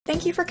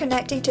Thank you for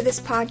connecting to this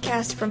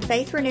podcast from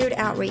Faith Renewed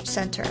Outreach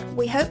Center.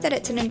 We hope that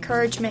it's an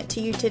encouragement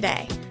to you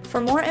today. For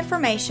more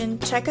information,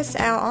 check us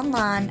out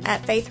online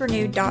at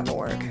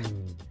faithrenewed.org.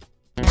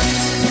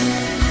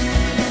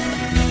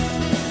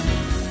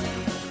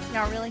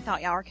 Y'all really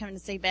thought y'all were coming to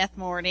see Beth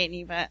Moore, didn't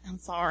you? But I'm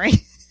sorry.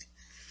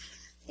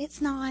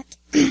 It's not.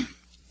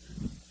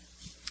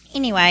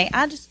 Anyway,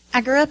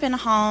 I grew up in a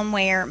home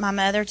where my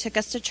mother took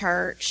us to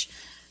church.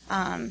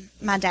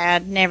 My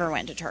dad never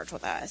went to church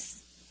with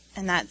us.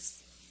 And that's,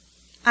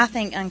 I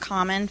think,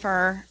 uncommon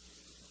for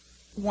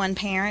one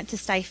parent to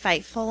stay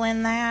faithful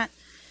in that.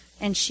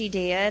 And she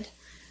did.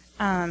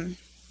 To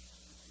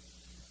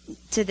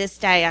this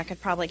day, I could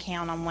probably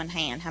count on one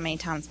hand how many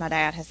times my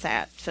dad has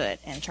set foot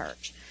in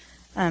church.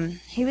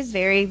 He was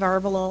very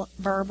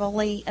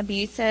verbally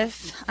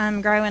abusive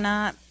growing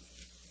up.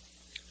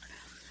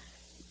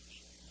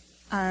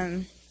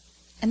 And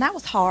that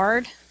was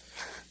hard.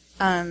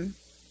 I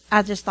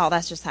just thought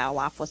that's just how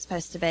life was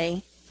supposed to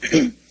be.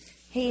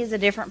 He is a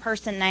different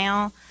person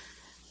now.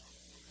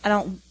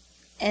 And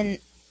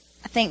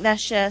I think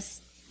that's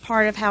just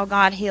part of how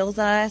God heals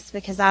us,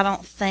 because I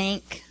don't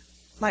think,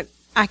 like,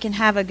 I can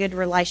have a good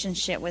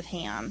relationship with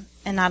him,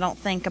 and I don't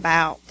think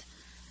about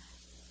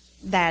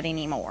that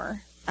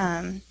anymore.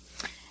 And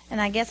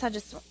I guess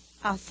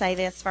I'll say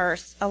this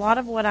first. A lot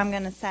of what I'm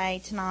going to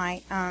say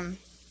tonight,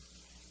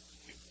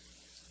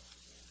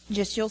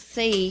 just you'll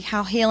see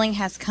how healing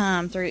has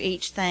come through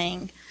each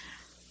thing.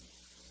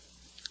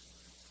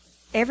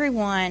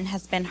 Everyone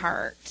has been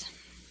hurt.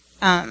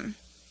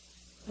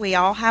 We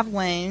all have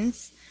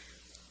wounds,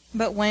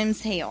 but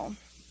wounds heal.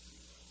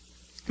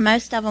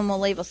 Most of them will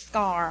leave a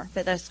scar,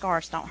 but those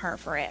scars don't hurt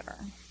forever.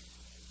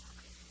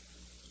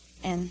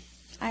 And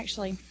I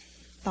actually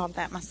thought of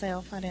that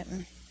myself. I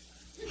didn't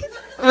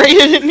read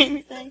it in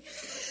anything.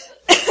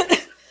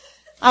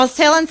 I was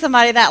telling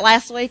somebody that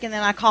last week, and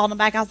then I called them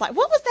back. I was like,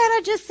 what was that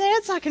I just said,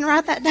 so I can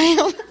write that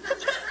down? I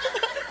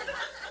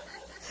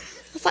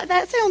was like,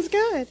 that sounds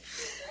good.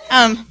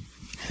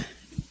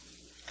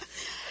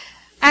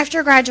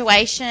 After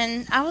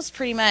graduation, I was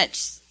pretty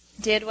much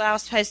did what I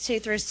was supposed to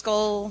through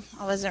school.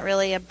 I wasn't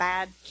really a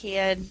bad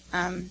kid.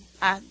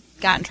 I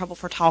got in trouble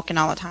for talking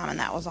all the time, and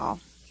that was all.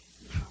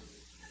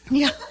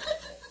 Yeah.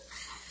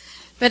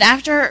 But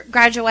after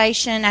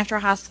graduation, after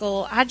high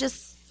school,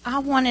 I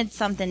wanted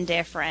something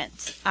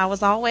different. I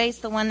was always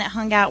the one that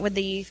hung out with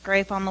the youth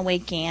group on the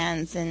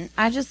weekends, and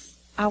I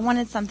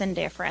wanted something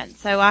different.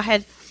 So I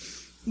had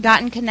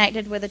gotten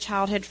connected with a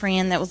childhood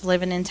friend that was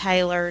living in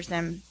Taylor's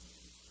and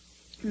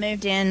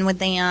moved in with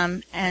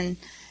them, and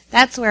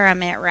that's where I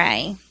met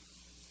Ray.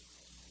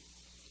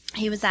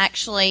 He was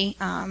actually,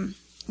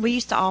 we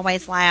used to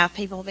always laugh.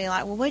 People would be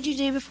like, well, what'd you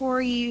do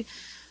before you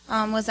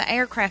was an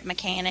aircraft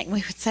mechanic?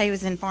 We would say he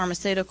was in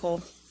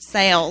pharmaceutical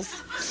sales.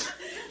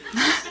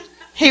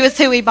 He was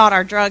who we bought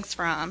our drugs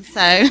from.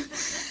 So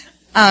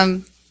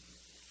that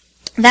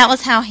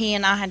was how he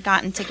and I had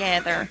gotten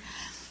together.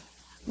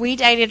 We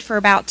dated for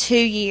about 2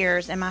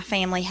 years, and my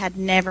family had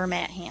never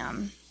met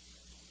him.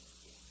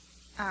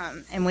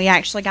 And we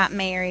actually got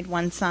married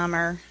one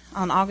summer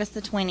on August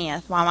the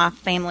 20th while my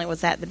family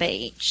was at the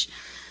beach.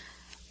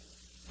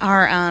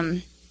 Our,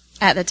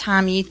 at the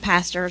time, youth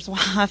pastor's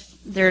wife,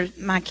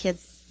 my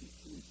kids'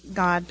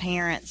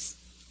 godparents,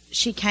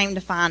 she came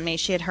to find me.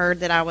 She had heard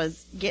that I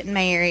was getting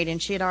married,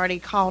 and she had already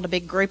called a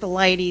big group of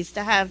ladies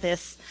to have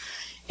this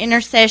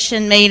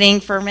intercession meeting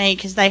for me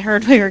because they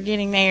heard we were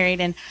getting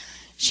married. And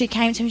she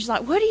came to me, she's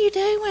like, what are you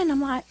doing? I'm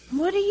like,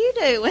 what are you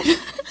doing?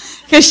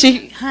 Because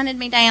she hunted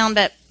me down,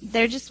 but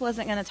there just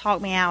wasn't going to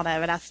talk me out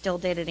of it. I still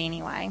did it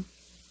anyway.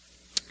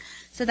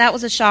 So that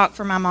was a shock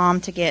for my mom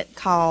to get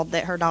called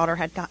that her daughter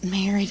had gotten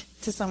married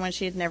to someone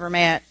she had never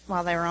met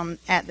while they were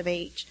at the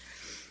beach.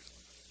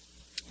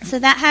 So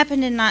that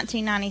happened in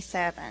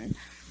 1997.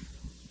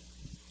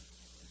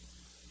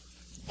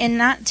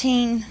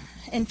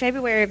 In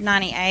February of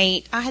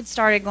 98, I had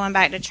started going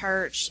back to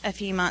church a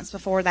few months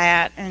before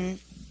that, and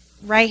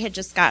Ray had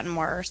just gotten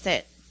worse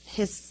at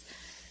his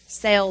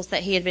sales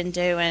that he had been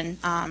doing.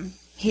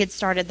 He had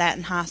started that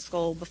in high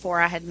school before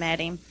I had met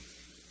him.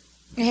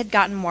 It had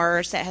gotten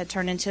worse. It had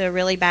turned into a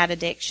really bad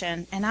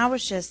addiction, and I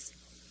just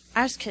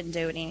couldn't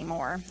do it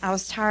anymore. I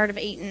was tired of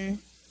eating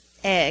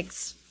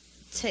eggs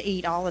to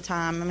eat all the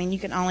time. I mean, you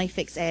can only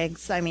fix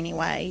eggs so many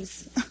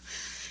ways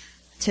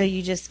till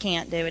you just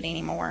can't do it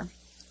anymore.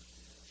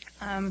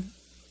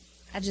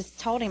 I just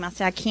told him, I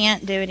said, I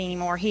can't do it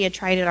anymore. He had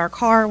traded our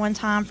car one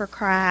time for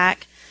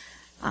crack,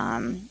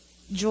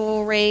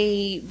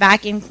 jewelry,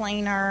 vacuum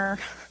cleaner,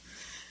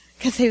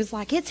 because he was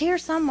like, it's here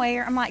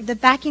somewhere. I'm like, the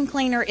vacuum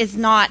cleaner is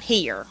not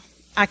here.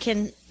 I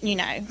can,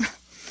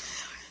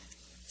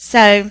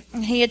 So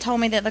he had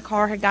told me that the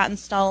car had gotten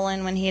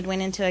stolen when he had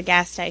went into a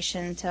gas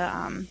station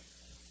to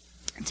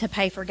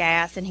pay for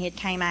gas, and he had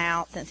came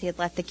out since he had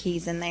left the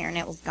keys in there, and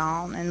it was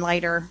gone. And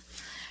later,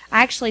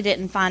 I actually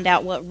didn't find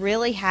out what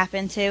really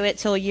happened to it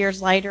till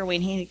years later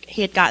when he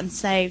had gotten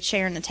saved,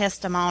 sharing the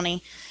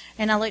testimony.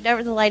 And I looked over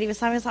at the lady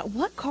beside me. I was like,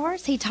 what car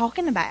is he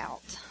talking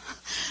about?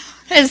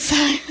 And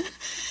so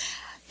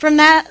from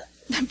that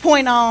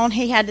point on,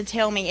 he had to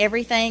tell me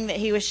everything that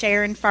he was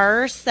sharing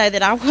first so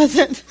that I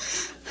wasn't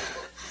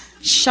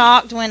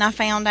shocked when I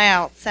found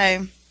out.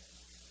 So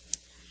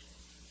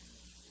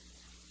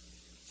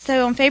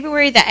on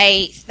February the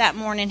 8th, that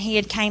morning, he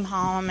had came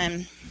home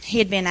and he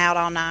had been out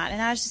all night.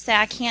 And I just said,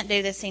 I can't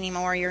do this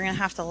anymore. You're going to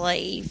have to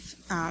leave,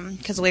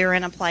 because we were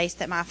in a place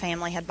that my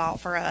family had bought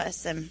for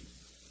us. And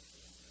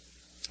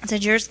I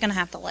said, you're just going to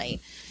have to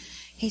leave.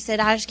 He said,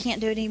 I just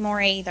can't do it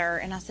anymore either.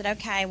 And I said,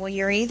 okay, well,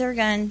 you're either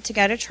going to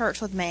go to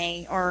church with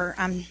me or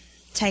I'm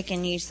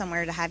taking you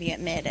somewhere to have you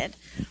admitted.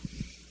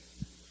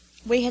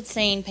 We had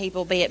seen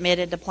people be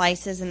admitted to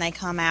places and they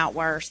come out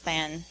worse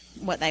than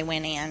what they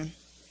went in.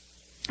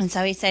 And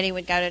so he said he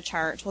would go to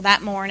church. Well,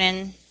 that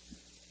morning,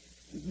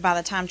 by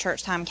the time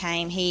church time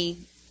came,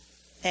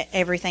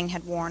 everything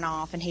had worn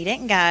off and he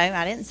didn't go.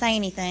 I didn't say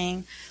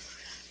anything.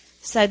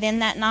 So then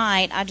that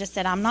night, I just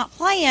said, I'm not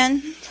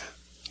playing.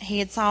 He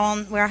had saw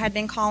where I had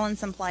been calling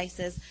some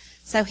places.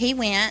 So he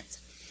went,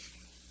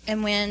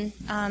 and when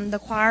the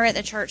choir at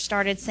the church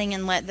started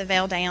singing Let the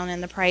Veil Down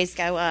and the Praise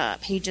Go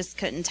Up, he just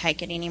couldn't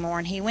take it anymore,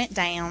 and he went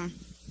down.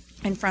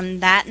 And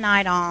from that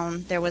night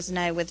on, there was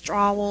no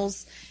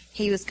withdrawals.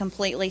 He was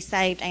completely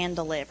saved and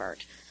delivered.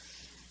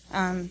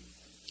 And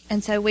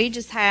so we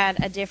just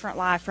had a different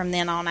life from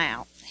then on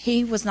out.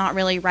 He was not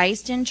really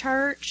raised in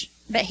church,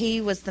 but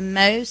he was the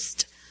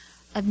most...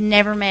 I've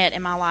never met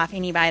in my life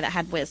anybody that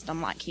had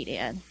wisdom like he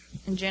did.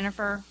 And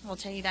Jennifer will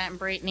tell you that, and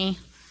Brittany.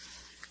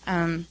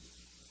 And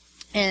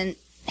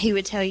he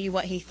would tell you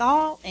what he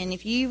thought, and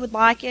if you would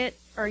like it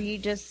or you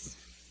didn't.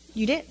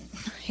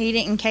 He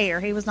didn't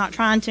care. He was not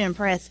trying to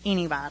impress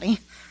anybody.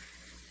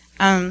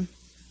 Well,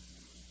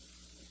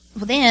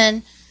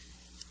 then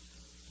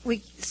we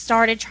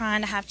started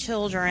trying to have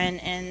children,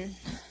 and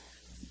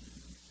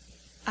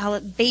I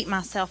beat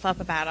myself up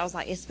about it. I was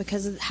like, it's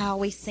because of how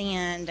we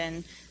sinned,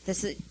 and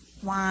this is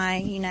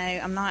why,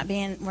 we're not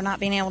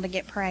being able to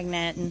get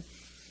pregnant. And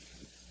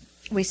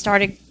we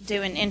started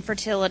doing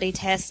infertility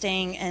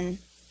testing, and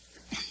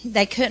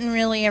they couldn't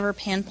really ever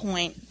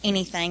pinpoint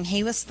anything.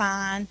 He was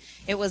fine.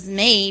 It was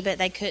me, but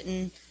they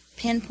couldn't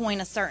pinpoint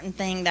a certain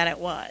thing that it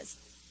was.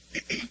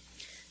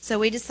 So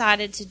we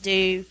decided to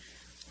do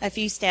a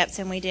few steps,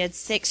 and we did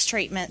 6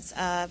 treatments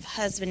of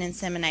husband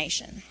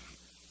insemination,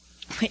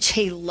 which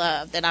he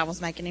loved that I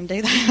was making him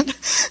do that.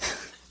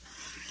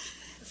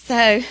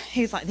 So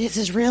he's like, this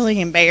is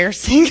really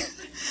embarrassing.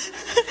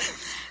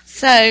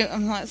 So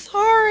I'm like,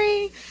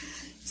 sorry.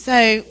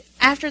 So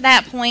after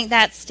that point,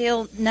 that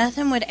still,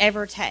 nothing would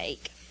ever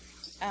take.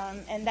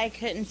 And they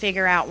couldn't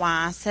figure out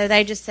why. So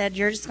they just said,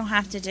 you're just going to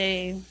have to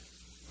do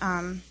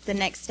the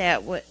next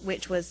step,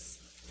 which was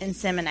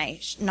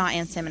insemination. Not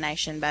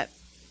insemination, but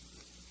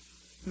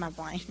my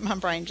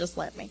brain just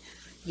left me.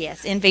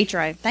 Yes, in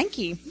vitro. Thank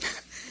you.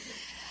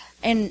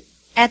 And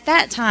at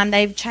that time,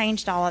 they've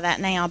changed all of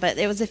that now, but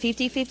it was a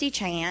 50-50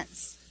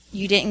 chance.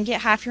 You didn't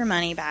get half your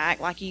money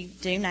back like you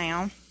do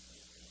now.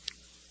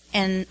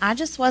 And I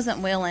just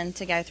wasn't willing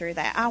to go through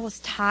that. I was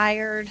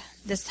tired.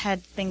 This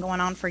had been going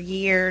on for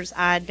years.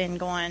 I had been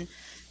going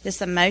this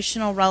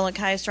emotional roller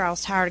coaster. I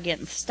was tired of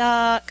getting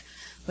stuck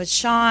with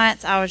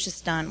shots. I was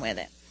just done with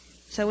it.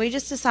 So we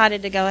just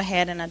decided to go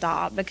ahead and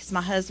adopt because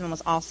my husband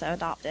was also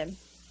adopted.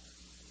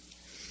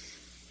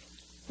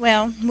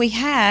 Well, we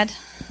had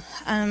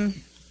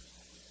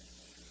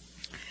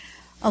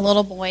a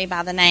little boy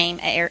by the name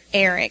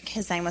Eric.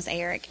 His name was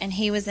Eric, and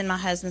he was in my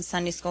husband's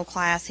Sunday school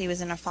class. He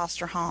was in a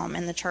foster home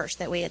in the church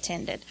that we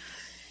attended.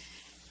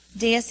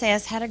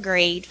 DSS had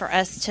agreed for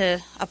us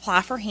to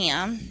apply for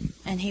him,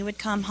 and he would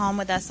come home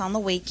with us on the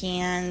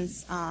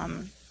weekends.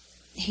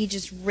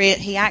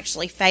 He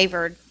actually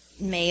favored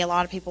me. A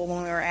lot of people,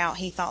 when we were out,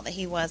 he thought that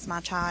he was my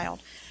child.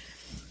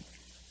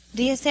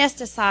 DSS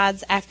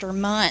decides after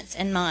months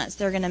and months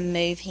they're going to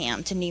move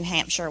him to New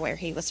Hampshire, where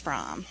he was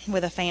from,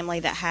 with a family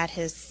that had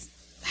his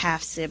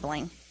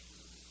half-sibling.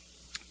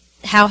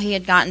 How he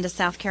had gotten to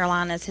South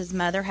Carolina is his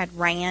mother had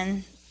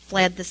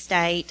fled the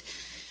state,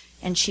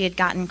 and she had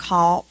gotten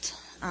caught,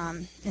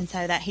 and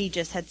so that he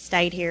just had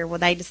stayed here. Well,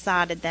 they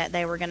decided that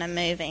they were going to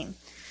move him.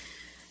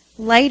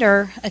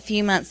 Later, a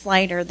few months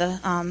later,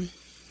 the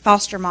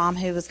foster mom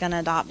who was going to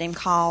adopt him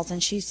calls,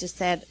 and she's just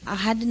said, I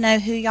had to know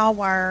who y'all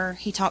were.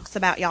 He talks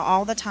about y'all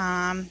all the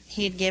time.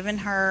 He had given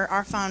her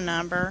our phone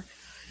number,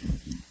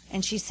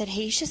 and she said,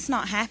 he's just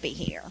not happy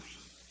here.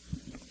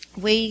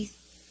 We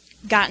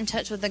got in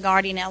touch with the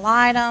guardian ad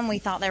litem. We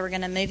thought they were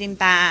going to move him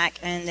back,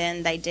 and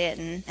then they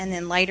didn't. And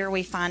then later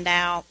we find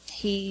out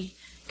he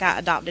got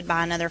adopted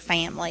by another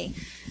family.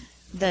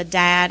 The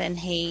dad and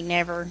he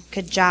never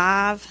could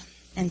jive,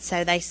 and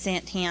so they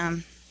sent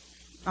him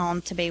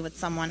on to be with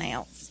someone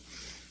else.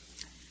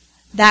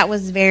 That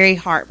was very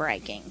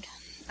heartbreaking.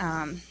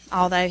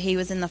 Although he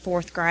was in the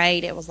 4th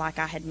grade, it was like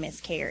I had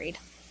miscarried.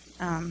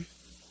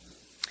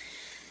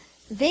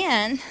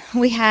 Then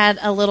we had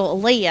a little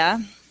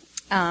Aaliyah.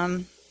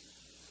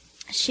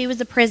 She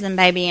was a prison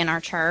baby in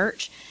our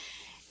church,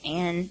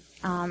 and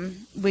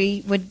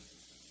we would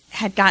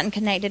had gotten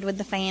connected with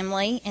the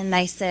family, and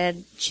they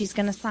said, she's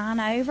going to sign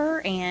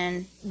over,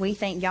 and we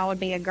think y'all would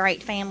be a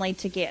great family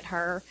to get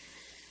her.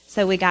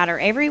 So we got her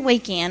every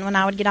weekend. When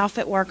I would get off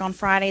at work on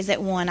Fridays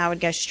at 1, I would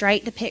go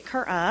straight to pick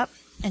her up,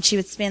 and she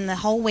would spend the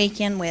whole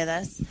weekend with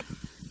us.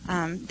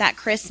 That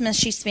Christmas,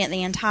 she spent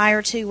the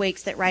entire 2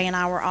 weeks that Ray and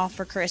I were off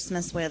for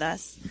Christmas with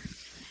us.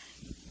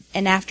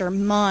 And after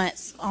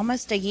months,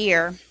 almost a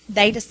year,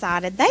 they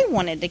decided they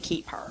wanted to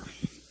keep her.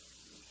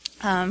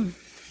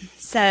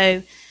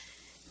 So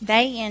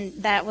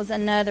that was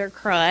another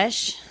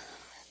crush.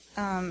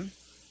 I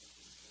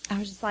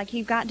was just like,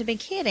 you've got to be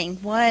kidding.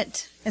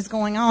 What is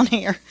going on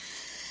here?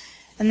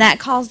 And that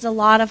caused a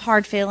lot of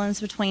hard feelings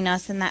between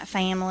us and that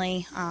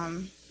family.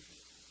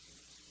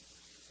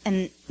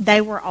 And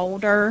they were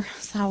older,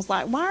 so I was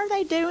like, why are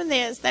they doing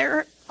this?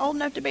 They're old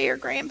enough to be your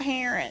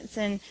grandparents.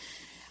 And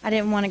I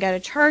didn't want to go to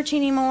church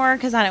anymore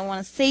because I didn't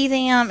want to see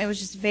them. It was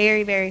just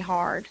very, very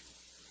hard.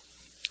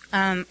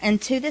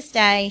 And to this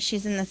day,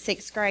 she's in the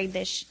 6th grade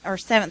or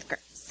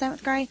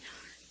 7th grade?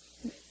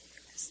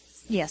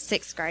 Yeah,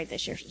 6th grade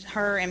this year.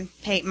 Her and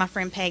my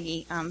friend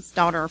Peggy's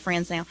daughter are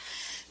friends now.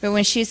 But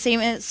when she'd see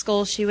me at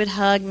school, she would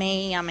hug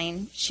me. I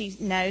mean, she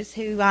knows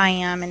who I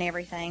am and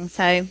everything.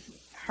 So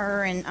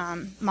her and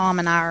Mom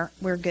and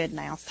we're good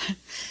now. So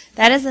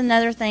that is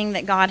another thing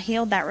that God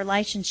healed that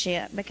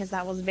relationship, because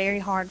that was very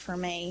hard for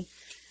me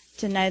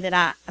to know that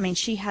I mean,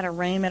 she had a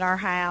room at our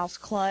house,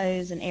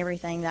 clothes and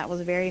everything. That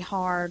was very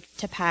hard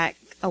to pack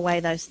away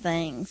those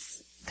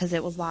things, because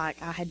it was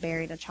like I had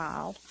buried a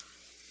child.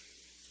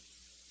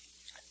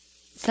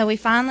 So we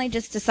finally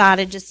just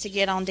decided just to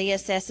get on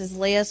DSS's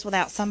list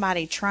without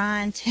somebody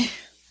trying to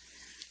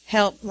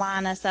help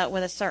line us up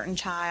with a certain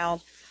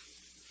child.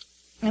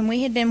 And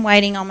we had been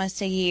waiting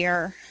almost a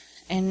year,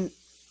 and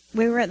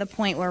we were at the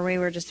point where we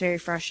were just very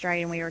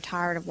frustrated and we were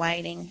tired of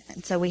waiting.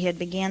 And so we had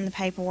began the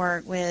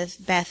paperwork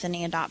with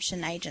Bethany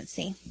Adoption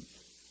Agency.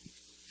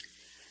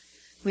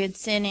 We had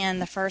sent in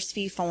the first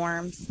few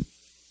forms.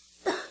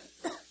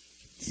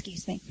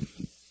 Excuse me.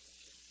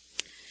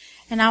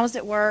 And I was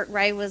at work.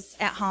 Ray was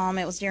at home.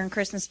 It was during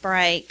Christmas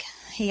break.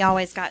 He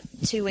always got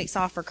 2 weeks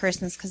off for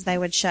Christmas because they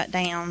would shut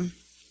down,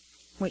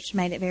 which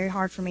made it very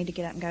hard for me to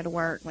get up and go to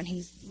work when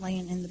he's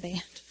laying in the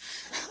bed.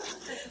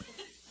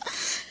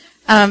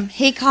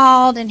 He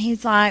called and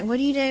he's like, what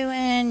are you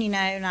doing? You know,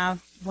 and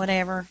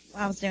whatever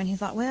I was doing.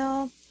 He's like,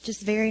 well,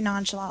 just very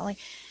nonchalantly,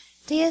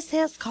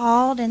 DSS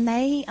called and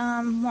they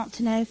want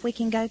to know if we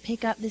can go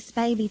pick up this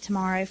baby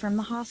tomorrow from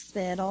the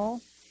hospital.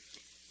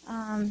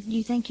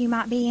 You think you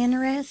might be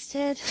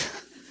interested?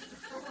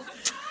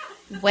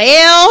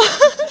 Well,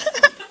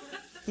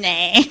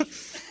 nah.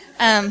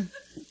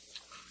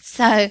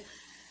 So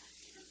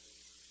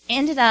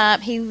ended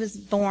up, he was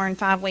born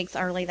 5 weeks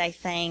early, they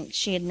think.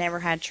 She had never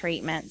had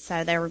treatment,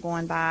 so they were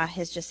going by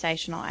his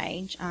gestational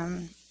age.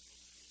 And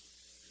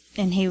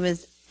he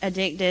was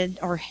addicted,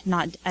 or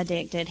not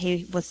addicted.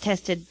 He was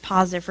tested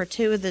positive for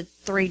 2 of the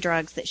 3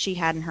 drugs that she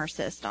had in her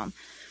system.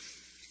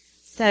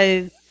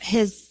 So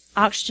his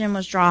oxygen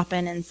was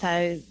dropping, and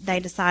so they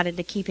decided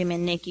to keep him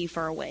in NICU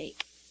for a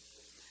week.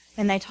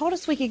 And they told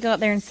us we could go up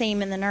there and see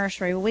him in the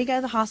nursery. Well, we go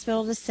to the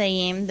hospital to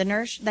see him. The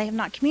nurse, they have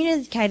not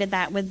communicated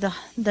that with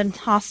the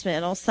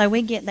hospital. So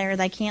we get there,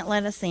 they can't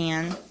let us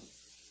in.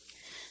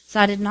 So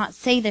I did not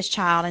see this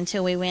child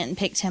until we went and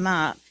picked him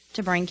up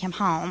to bring him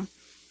home.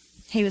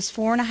 He was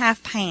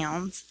 4.5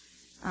 pounds.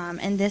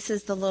 And this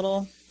is the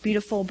little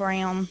beautiful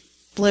brown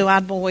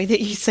blue-eyed boy that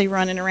you see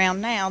running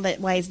around now that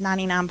weighs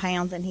 99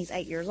 pounds and he's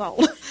 8 years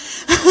old.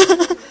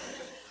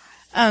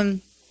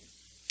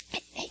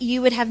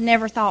 You would have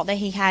never thought that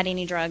he had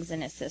any drugs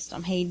in his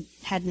system. He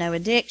had no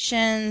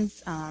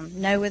addictions,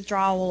 no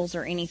withdrawals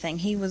or anything.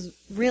 He was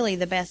really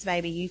the best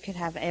baby you could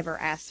have ever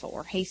asked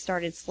for. He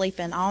started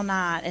sleeping all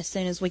night as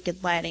soon as we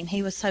could let him.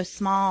 He was so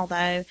small,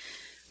 though,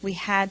 we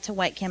had to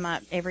wake him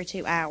up every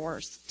 2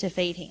 hours to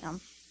feed him.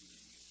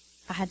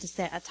 I had to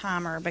set a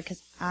timer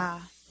because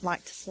I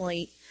like to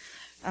sleep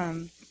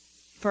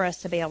for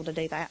us to be able to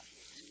do that.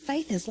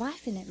 Faith is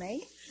laughing at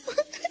me.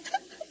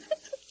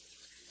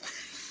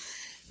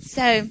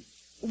 So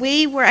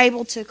we were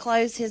able to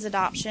close his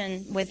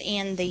adoption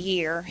within the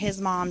year. His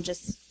mom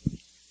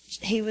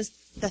he was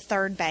the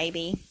 3rd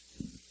baby.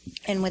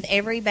 And with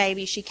every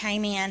baby, she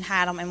came in,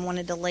 had them, and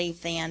wanted to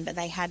leave then, but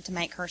they had to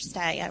make her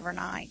stay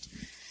overnight.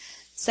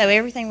 So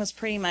everything was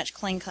pretty much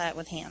clean cut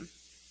with him.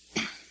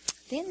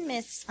 Then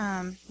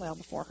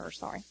before her,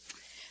 sorry.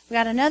 We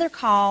got another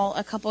call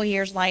a couple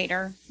years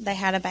later. They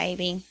had a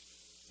baby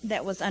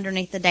that was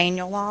underneath the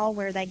Daniel Law,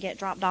 where they get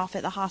dropped off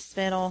at the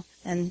hospital,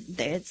 and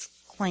it's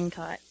clean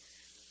cut.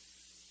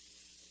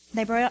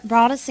 They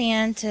brought us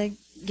in to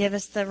give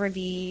us the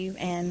review,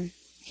 and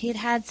he had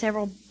had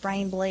several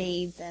brain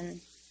bleeds,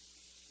 and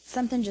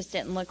something just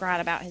didn't look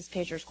right about his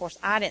pictures. Of course,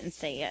 I didn't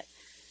see it.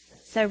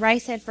 So Ray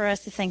said for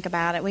us to think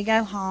about it. We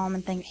go home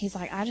and think, he's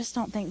like, I just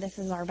don't think this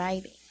is our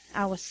baby.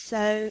 I was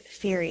so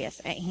furious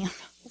at him.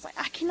 I was like,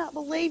 I cannot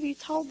believe you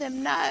told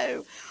them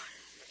no.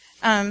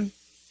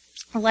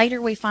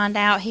 Later we find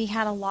out he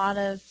had a lot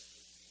of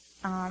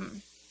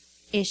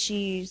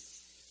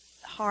issues,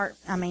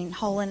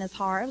 hole in his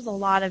heart. It was a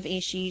lot of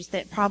issues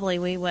that probably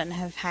we wouldn't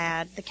have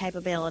had the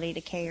capability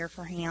to care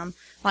for him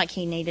like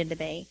he needed to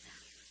be.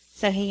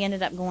 So he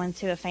ended up going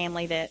to a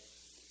family that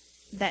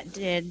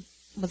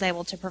was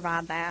able to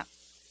provide that.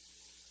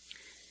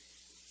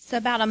 So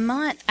about a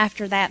month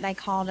after that, they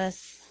called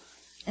us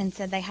and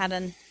said they had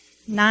a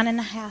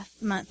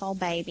 9.5-month-old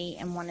baby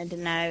and wanted to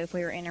know if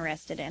we were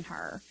interested in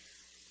her.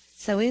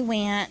 So we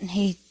went, and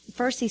he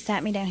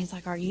sat me down. He's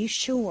like, "Are you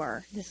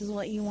sure this is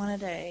what you want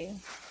to do?"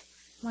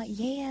 I'm like,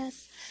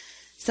 "Yes."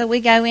 So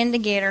we go in to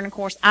get her, and of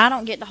course, I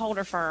don't get to hold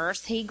her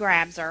first. He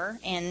grabs her,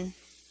 and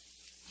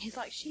he's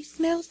like, "She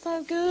smells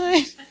so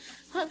good."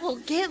 I'm like, "Well,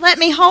 let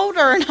me hold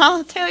her, and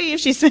I'll tell you if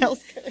she smells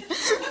good."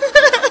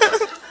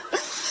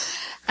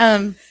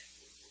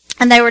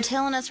 And they were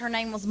telling us her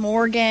name was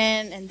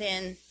Morgan, and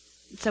then,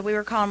 so we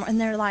were calling her,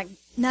 and they're like,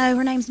 "No,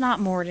 her name's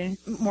not Morgan,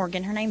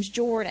 her name's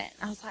Jordan."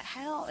 I was like,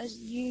 "How is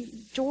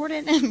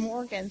Jordan and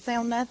Morgan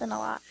sound nothing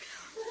alike?"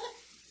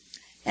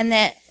 And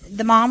that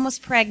the mom was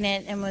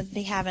pregnant and would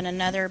be having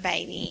another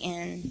baby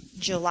in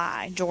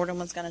July. Jordan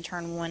was going to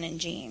turn 1 in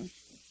June.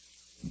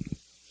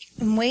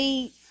 And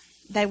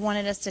they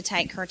wanted us to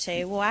take her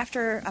too. Well,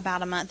 after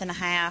about a month and a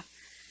half,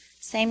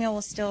 Samuel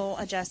was still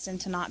adjusting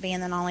to not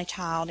being an only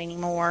child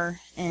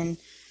anymore, and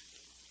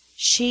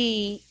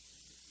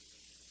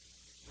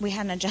we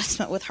had an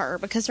adjustment with her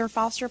because her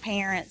foster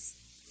parents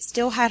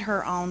still had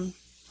her on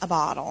a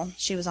bottle.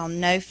 She was on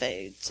no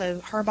food,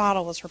 so her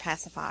bottle was her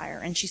pacifier,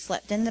 and she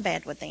slept in the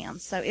bed with them.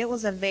 So it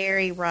was a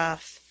very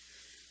rough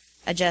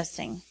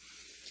adjusting.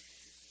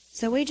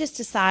 So we just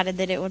decided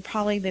that it would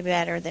probably be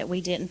better that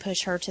we didn't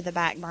push her to the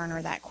back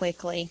burner that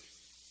quickly.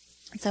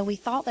 So we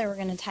thought they were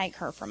going to take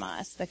her from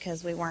us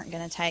because we weren't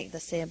going to take the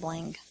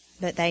sibling,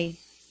 but they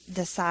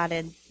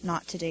decided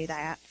not to do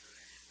that.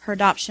 Her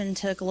adoption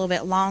took a little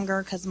bit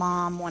longer because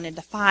Mom wanted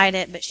to fight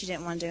it, but she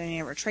didn't want to do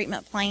any of her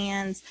treatment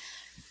plans.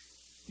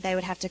 They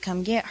would have to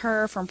come get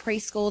her from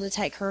preschool to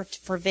take her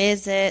for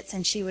visits,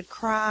 and she would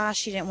cry.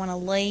 She didn't want to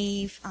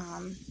leave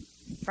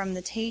from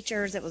the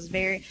teachers. It was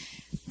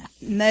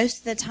most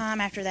of the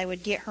time after they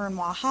would get her in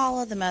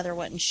Walhalla, the mother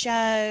wouldn't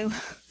show.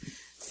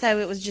 So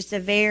it was just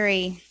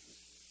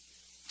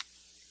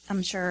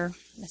I'm sure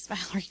Miss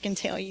Valerie can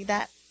tell you,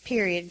 that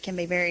period can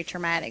be very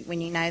traumatic when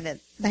you know that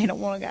they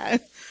don't want to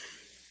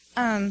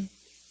go.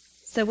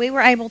 So we were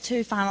able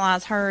to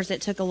finalize hers.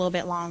 It took a little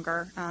bit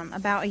longer.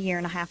 About a year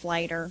and a half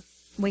later,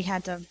 we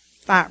had to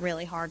fight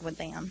really hard with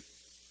them.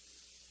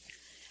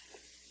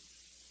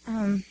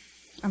 I'm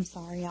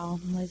sorry,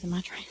 y'all. I'm losing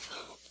my train of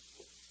thought.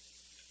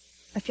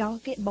 If y'all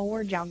get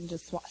bored, y'all can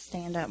just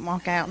stand up and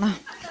walk out now.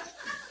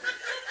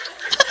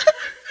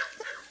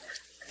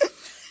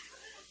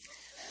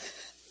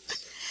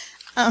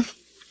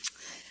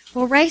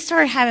 Well, Ray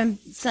started having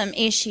some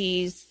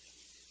issues.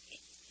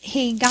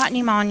 He got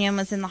pneumonia and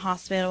was in the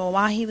hospital.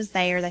 While he was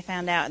there, they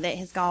found out that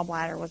his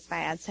gallbladder was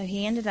bad. So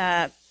he ended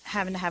up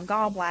having to have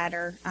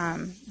gallbladder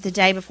the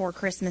day before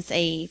Christmas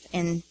Eve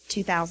in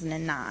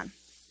 2009.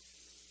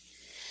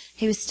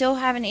 He was still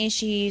having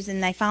issues,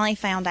 and they finally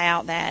found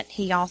out that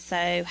he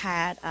also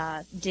had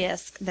a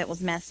disc that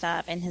was messed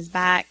up in his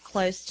back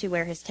close to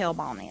where his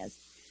tailbone is.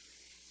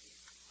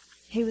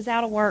 He was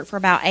out of work for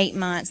about 8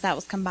 months. That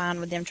was combined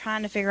with them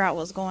trying to figure out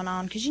what was going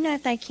on. Because,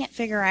 if they can't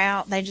figure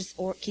out, they just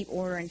keep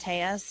ordering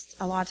tests.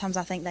 A lot of times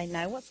I think they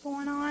know what's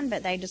going on,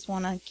 but they just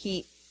want to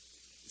keep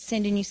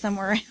sending you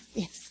somewhere.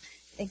 Yes,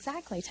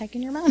 exactly,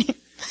 taking your money.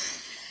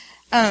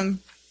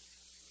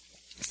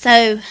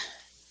 So,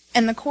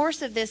 in the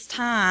course of this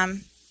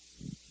time,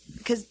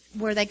 because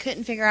where they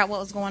couldn't figure out what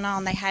was going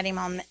on, they had him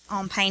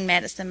on pain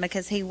medicine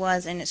because he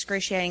was in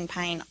excruciating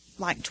pain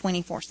like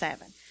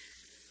 24/7.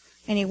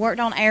 And he worked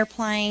on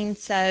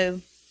airplanes,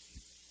 so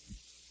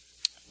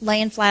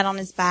laying flat on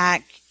his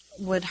back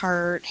would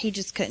hurt. He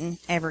just couldn't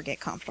ever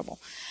get comfortable.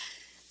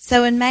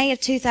 So in May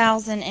of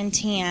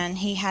 2010,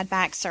 he had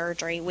back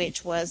surgery,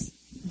 which was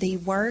the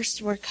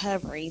worst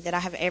recovery that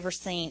I have ever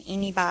seen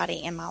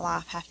anybody in my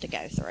life have to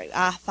go through.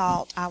 I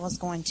thought I was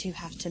going to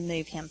have to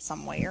move him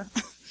somewhere.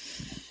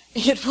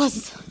 It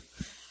was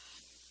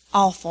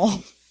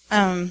awful.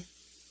 That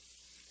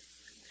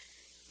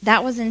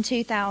was in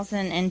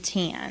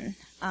 2010.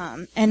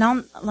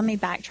 Let me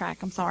backtrack.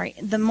 I'm sorry.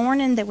 The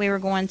morning that we were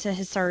going to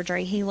his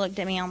surgery, he looked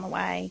at me on the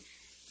way,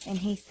 and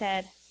he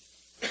said,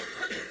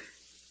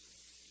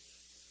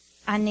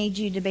 "I need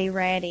you to be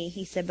ready,"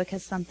 he said,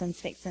 "because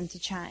something's fixing to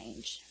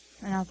change."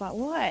 And I was like,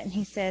 "What?" And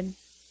he said,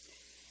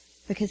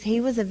 because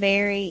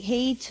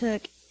he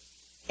took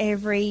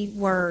every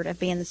word of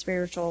being the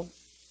spiritual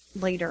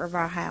leader of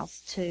our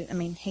house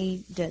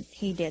he did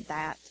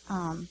that.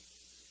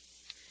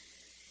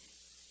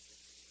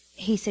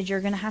 He said, "You're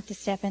going to have to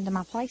step into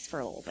my place for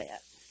a little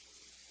bit."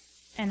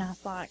 And I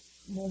was like,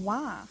 "Well,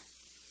 why?"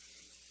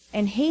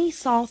 And he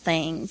saw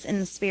things in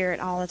the spirit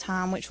all the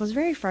time, which was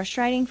very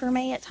frustrating for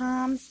me at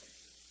times.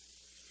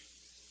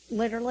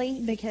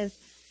 Literally, because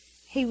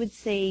he would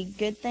see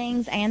good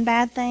things and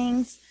bad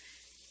things.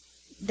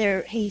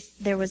 there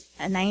was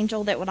an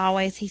angel that would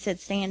always, he said,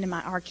 stand in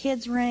our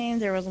kids' room.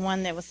 There was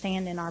one that would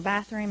stand in our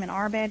bathroom and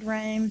our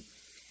bedroom.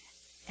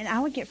 And I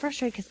would get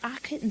frustrated because I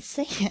couldn't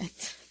see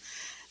it.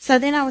 So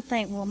then I would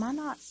think, well, am I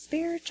not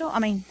spiritual? I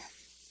mean,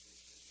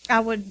 I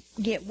would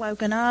get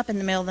woken up in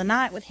the middle of the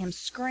night with him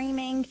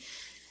screaming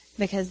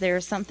because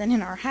there's something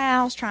in our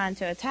house trying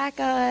to attack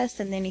us.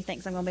 And then he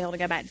thinks I'm going to be able to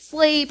go back to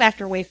sleep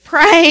after we've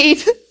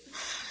prayed.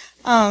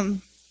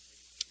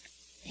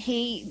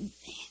 He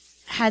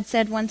had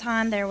said one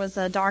time there was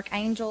a dark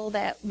angel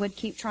that would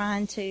keep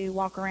trying to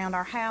walk around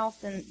our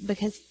house, and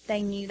because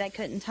they knew they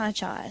couldn't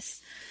touch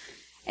us.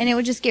 And it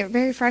would just get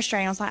very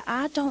frustrating. I was like,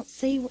 I don't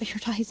see what you're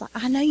talking. He's like,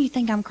 I know you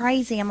think I'm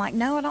crazy. I'm like,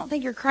 no, I don't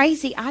think you're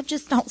crazy. I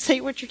just don't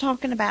see what you're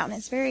talking about. And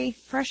it's very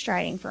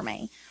frustrating for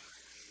me.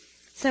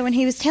 So when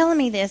he was telling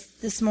me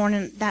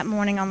that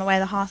morning on the way to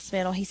the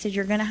hospital, he said,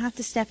 you're going to have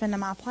to step into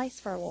my place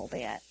for a little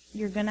bit.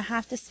 You're going to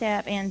have to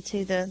step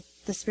into the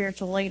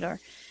spiritual leader,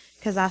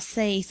 because I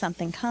see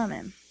something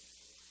coming.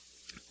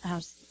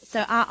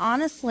 So I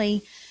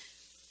honestly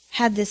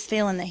had this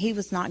feeling that he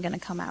was not going to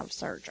come out of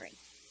surgery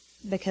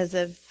because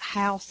of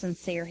how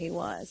sincere he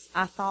was.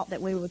 I thought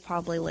that we would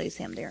probably lose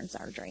him during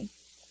surgery.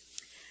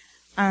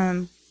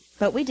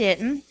 But we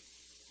didn't.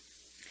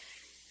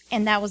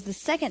 And that was the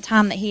second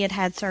time that he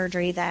had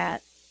surgery,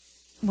 that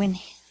when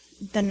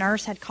the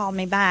nurse had called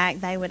me back,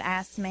 they would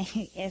ask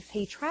me if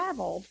he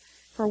traveled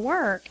for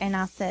work. And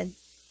I said,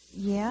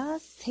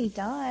 yes, he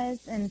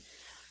does. And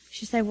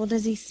she said, well,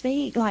 does he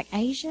speak like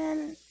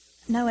Asian?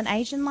 Know an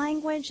Asian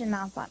language? And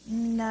I was like,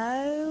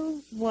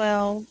 no.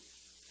 Well,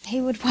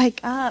 he would wake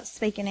up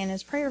speaking in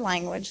his prayer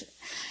language.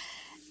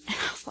 And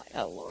I was like,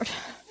 oh, Lord.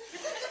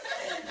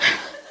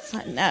 It's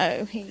like,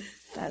 no, he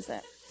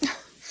doesn't.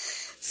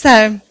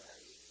 So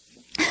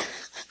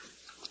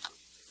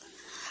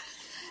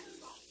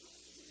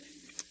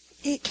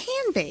it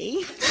can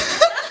be.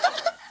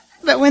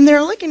 But when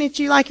they're looking at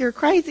you like you're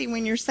crazy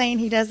when you're saying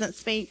he doesn't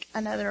speak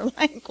another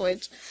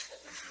language.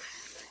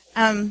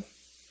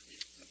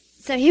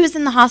 So he was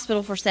in the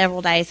hospital for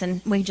several days,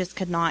 and we just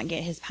could not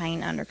get his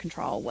pain under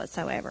control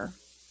whatsoever.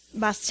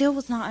 But I still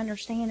was not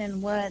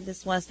understanding what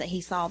this was that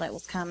he saw that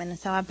was coming, and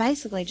so I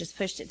basically just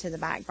pushed it to the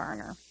back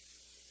burner.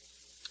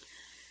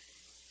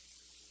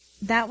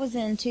 That was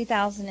in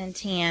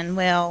 2010.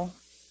 Well,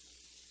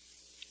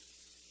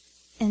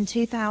 in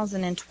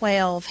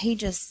 2012,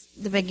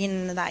 the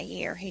beginning of that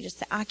year, he just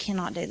said, I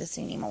cannot do this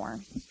anymore.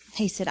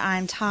 He said,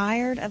 I'm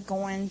tired of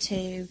going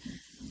to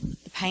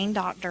the pain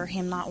doctor,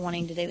 him not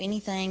wanting to do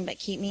anything but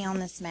keep me on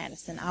this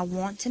medicine. I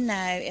want to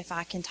know if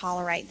I can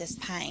tolerate this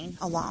pain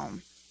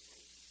alone.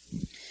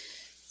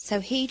 So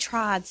he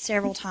tried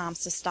several times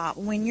to stop.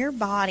 When your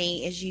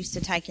body is used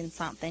to taking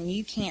something,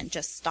 you can't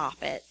just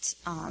stop it.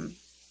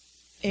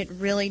 It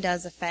really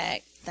does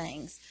affect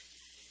things.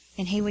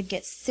 And he would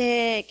get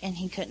sick, and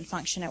he couldn't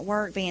function at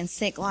work being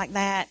sick like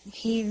that.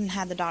 He even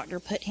had the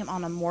doctor put him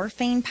on a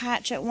morphine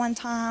patch at one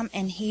time,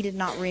 and he did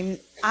not.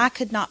 I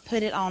could not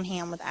put it on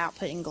him without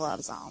putting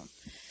gloves on.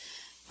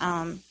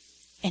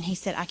 And he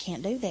said, I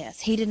can't do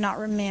this. He did not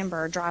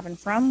remember driving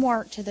from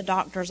work to the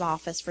doctor's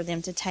office for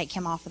them to take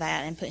him off of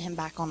that and put him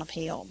back on a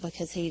pill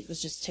because he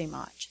was just too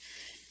much.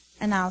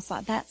 And I was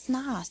like, that's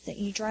nice that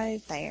you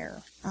drove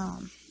there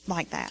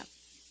like that.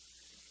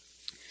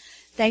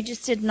 They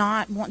just did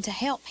not want to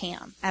help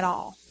him at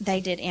all. They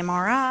did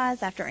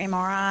MRIs after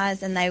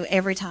MRIs, and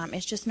every time,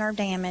 it's just nerve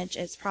damage.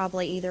 It's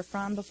probably either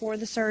from before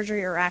the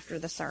surgery or after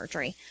the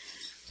surgery.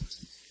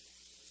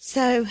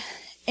 So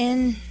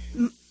in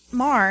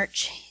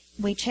March,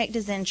 we checked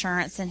his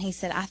insurance, and he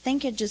said, I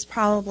think it'd just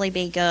probably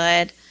be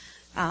good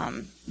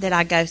that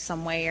I go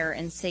somewhere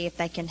and see if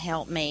they can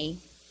help me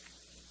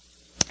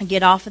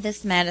get off of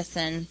this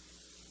medicine,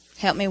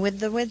 help me with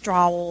the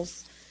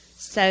withdrawals,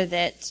 so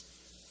that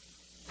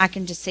I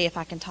can just see if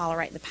I can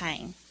tolerate the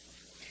pain.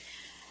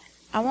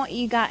 I want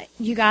you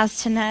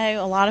guys to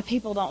know, a lot of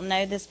people don't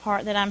know this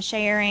part that I'm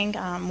sharing.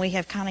 We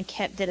have kind of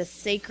kept it a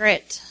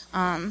secret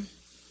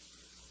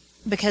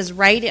because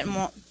Ray didn't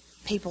want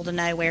people to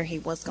know where he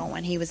was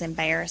going. He was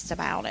embarrassed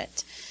about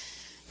it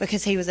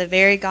because he was a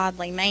very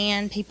godly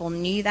man. People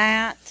knew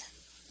that.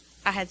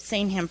 I had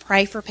seen him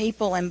pray for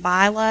people in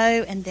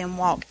Bilo and then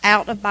walk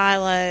out of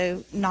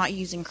Bilo not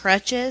using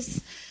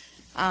crutches.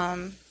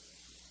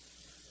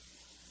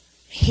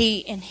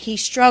 He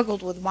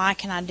struggled with, why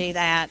can I do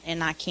that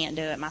and I can't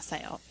do it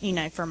myself,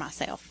 for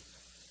myself.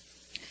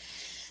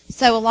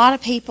 So a lot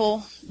of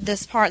people,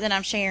 this part that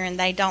I'm sharing,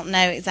 they don't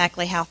know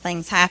exactly how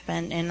things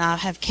happen, and I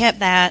have kept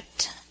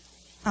that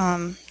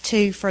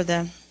too for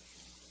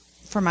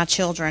my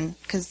children,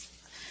 because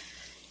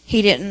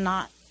him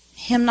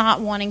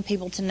not wanting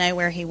people to know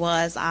where he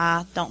was,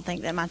 I don't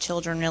think that my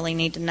children really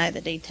need to know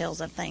the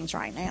details of things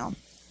right now.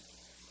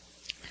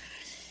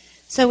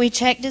 So we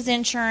checked his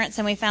insurance,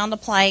 and we found a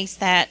place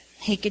that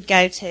he could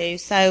go to.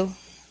 So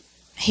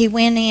he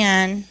went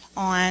in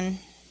I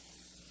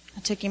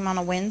took him on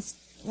a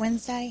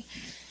Wednesday.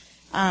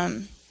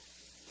 And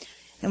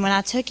And when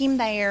I took him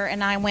there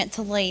and I went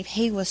to leave,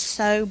 he was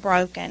so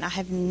broken. I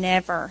have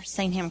never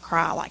seen him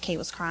cry like he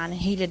was crying,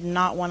 and he did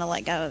not want to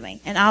let go of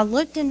me. And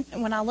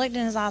when I looked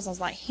in his eyes, I was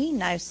like, he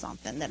knows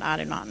something that I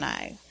do not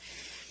know.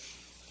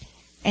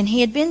 And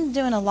he had been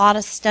doing a lot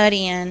of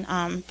studying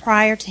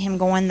prior to him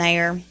going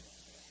there,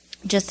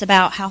 just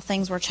about how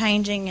things were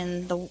changing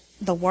in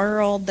the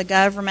world, the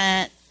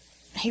government.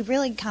 He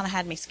really kind of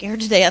had me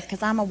scared to death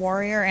because I'm a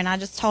warrior, and I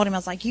just told him, I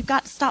was like, you've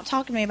got to stop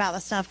talking to me about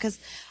this stuff because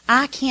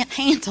I can't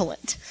handle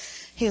it.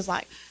 He was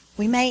like,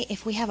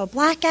 if we have a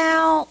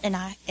blackout, and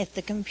if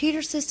the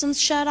computer system's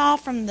shut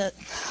off from the,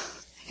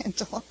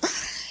 Angela,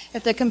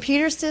 if the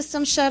computer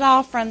system's shut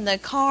off from the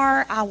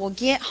car, I will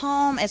get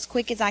home as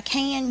quick as I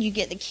can. You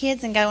get the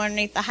kids and go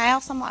underneath the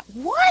house. I'm like,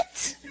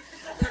 what?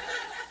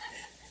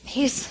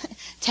 He's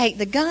take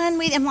the gun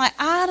with him. I'm like,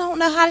 I don't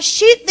know how to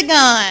shoot the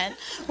gun.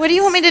 What do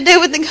you want me to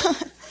do with the gun?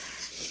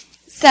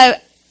 So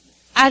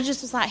I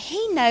just was like,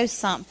 he knows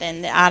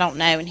something that I don't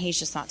know, and he's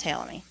just not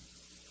telling me.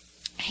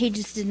 He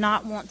just did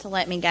not want to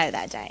let me go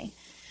that day.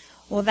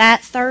 Well,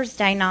 that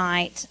Thursday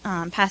night,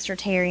 Pastor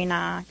Terry and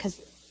I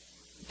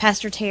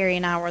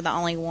were the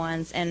only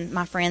ones, and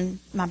my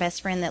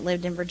best friend that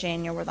lived in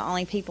Virginia were the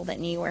only people that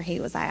knew where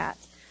he was at.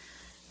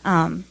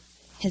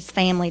 His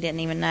family didn't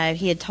even know.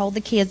 He had told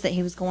the kids that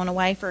he was going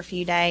away for a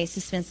few days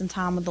to spend some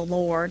time with the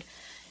Lord,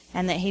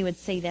 and that he would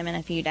see them in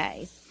a few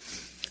days.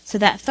 So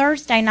that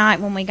Thursday night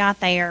when we got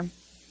there,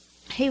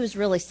 he was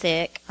really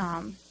sick.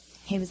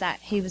 He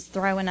was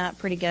throwing up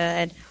pretty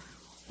good.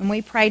 And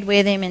we prayed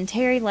with him, and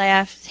Terry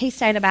left. He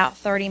stayed about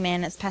 30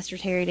 minutes, Pastor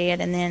Terry did,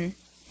 and then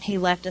he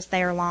left us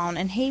there alone.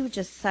 And he was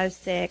just so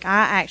sick.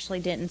 I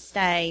actually didn't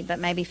stay, but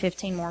maybe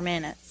 15 more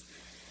minutes.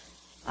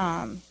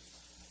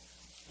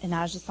 And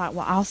I was just like,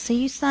 well, I'll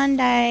see you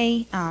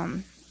Sunday,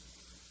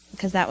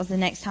 because that was the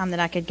next time that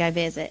I could go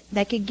visit.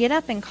 They could get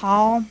up and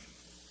call,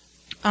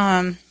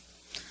 but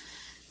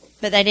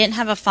they didn't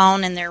have a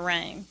phone in their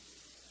room.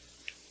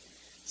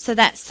 So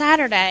that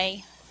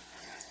Saturday,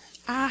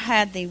 I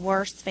had the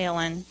worst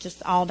feeling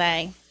just all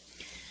day.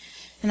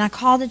 And I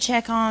called to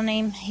check on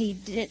him.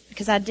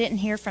 Because I didn't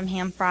hear from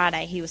him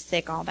Friday. He was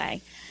sick all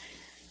day.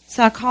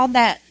 So I called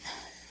that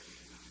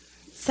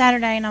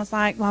Saturday, and I was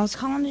like, well, I was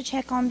calling to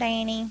check on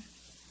Danny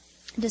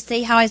to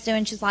see how he's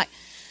doing. She's like,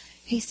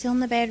 he's still in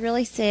the bed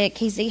really sick.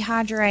 He's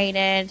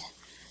dehydrated.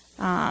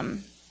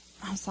 I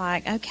was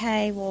like,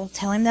 okay, well,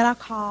 tell him that I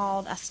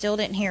called. I still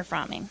didn't hear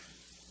from him.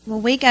 Well,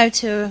 we go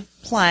to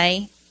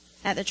play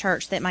at the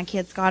church that my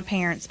kids'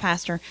 godparents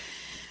pastor.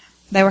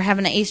 They were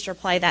having an Easter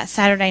play that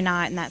Saturday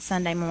night and that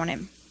Sunday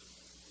morning.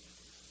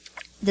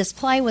 This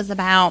play was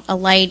about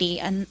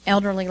an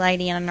elderly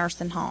lady in a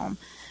nursing home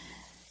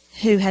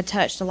who had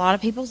touched a lot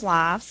of people's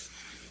lives.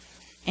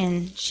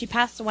 And she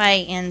passed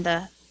away in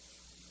the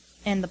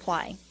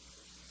play.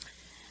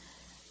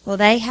 Well,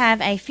 they have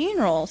a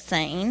funeral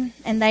scene,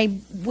 and they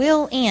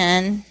wheel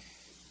in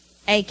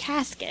a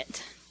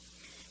casket.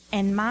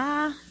 And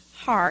my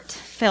heart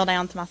fell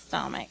down to my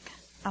stomach.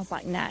 I was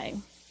like,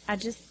 no. I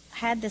just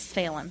had this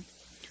feeling.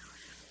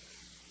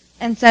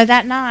 And so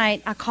that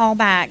night, I call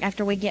back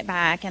after we get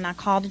back, and I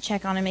called to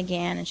check on him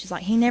again. And she's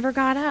like, he never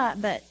got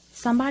up, but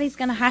somebody's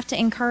going to have to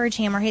encourage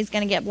him or he's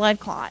going to get blood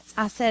clots.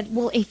 I said,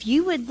 well, if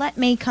you would let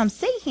me come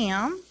see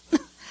him.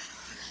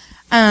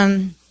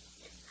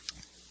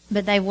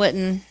 But they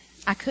wouldn't.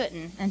 I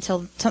couldn't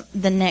until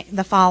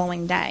the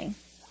following day.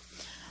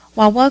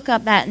 Well, I woke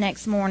up that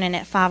next morning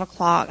at 5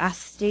 o'clock. I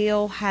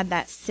still had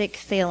that sick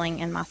feeling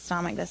in my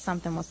stomach that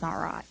something was not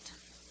right.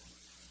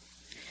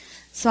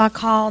 So I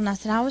called and I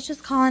said, I was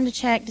just calling to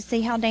check to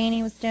see how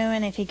Danny was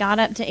doing, if he got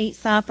up to eat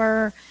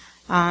supper.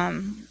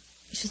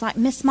 She's like,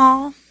 Miss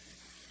Small.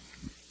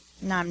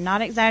 No, I'm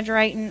not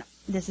exaggerating.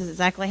 This is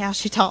exactly how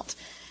she talked.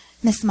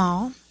 Miss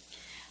Small,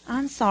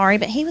 I'm sorry,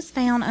 but he was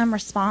found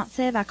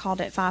unresponsive. I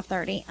called at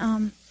 5:30.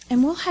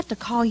 And we'll have to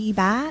call you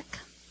back.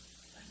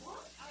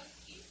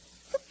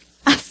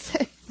 I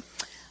said,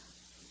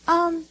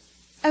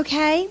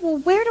 okay, well,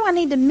 where do I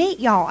need to meet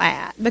y'all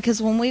at?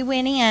 Because when we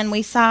went in,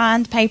 we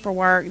signed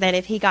paperwork that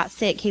if he got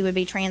sick, he would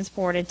be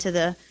transported to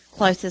the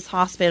closest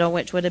hospital,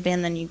 which would have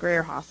been the New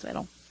Greer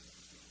Hospital.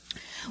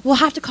 We'll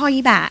have to call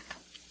you back.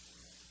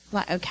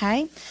 Like,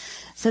 okay.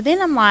 So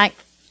then I'm like,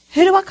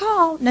 who do I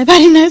call?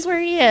 Nobody knows where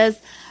he is.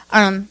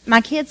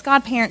 My kids'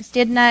 godparents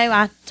did know.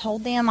 I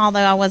told them, although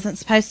I wasn't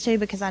supposed to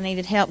because I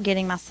needed help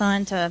getting my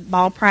son to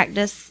ball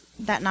practice.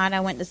 That night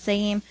I went to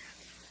see him.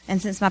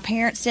 And since my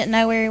parents didn't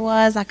know where he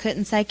was, I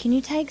couldn't say, can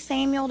you take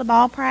Samuel to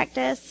ball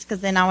practice?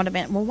 Because then I would have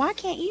been, well, why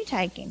can't you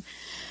take him?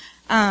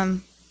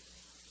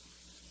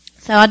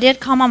 So I did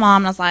call my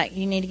mom, and I was like,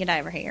 you need to get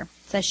over here.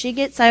 So she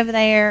gets over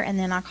there, and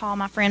then I call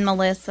my friend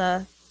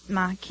Melissa,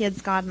 my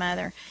kid's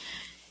godmother,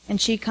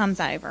 and she comes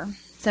over.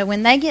 So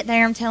when they get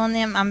there, I'm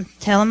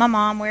telling my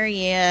mom where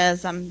he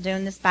is. I'm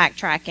doing this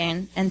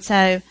backtracking. And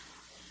so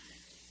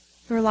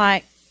we're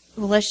like,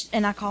 well,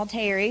 and I called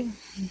Terry,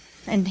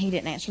 and he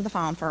didn't answer the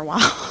phone for a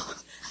while.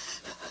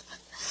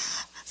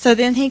 So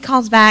then he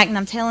calls back, and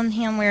I'm telling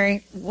him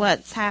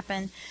what's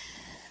happened.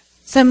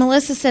 So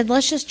Melissa said,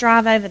 let's just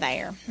drive over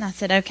there. And I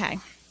said, okay.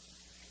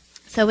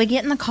 So we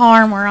get in the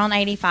car and we're on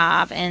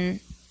 85, and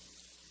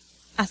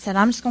I said,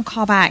 I'm just going to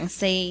call back and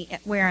see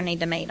where I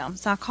need to meet them.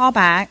 So I call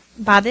back.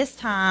 By this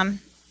time,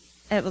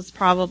 it was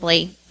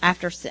probably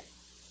after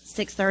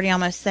 6:30,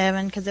 almost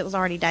 7, because it was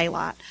already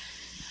daylight.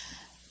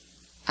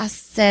 I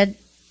said,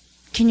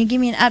 can you give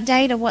me an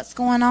update of what's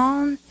going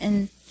on?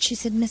 And she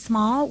said, Miss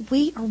Ma,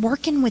 we are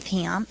working with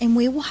him, and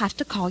we will have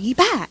to call you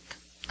back.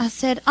 I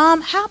said,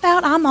 how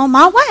about I'm on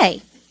my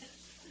way?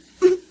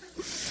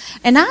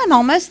 And I'm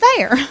almost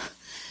there.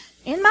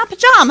 In my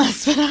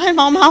pajamas, but I'm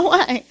on my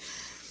way.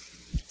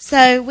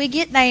 So we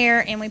get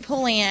there and we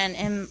pull in,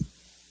 and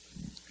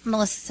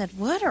Melissa said,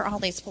 what are all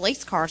these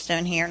police cars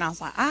doing here? And I was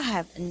like, I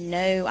have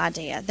no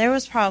idea. There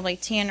was probably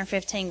 10 or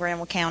 15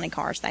 Granville County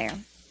cars there.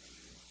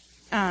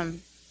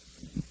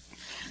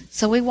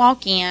 So we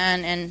walk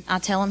in, and I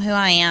tell them who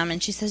I am,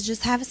 and she says,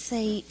 just have a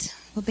seat.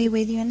 We'll be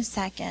with you in a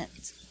second.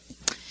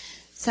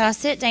 So I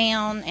sit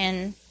down,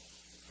 and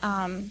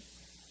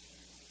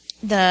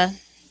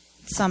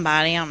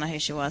somebody, I don't know who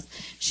she was,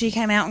 she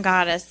came out and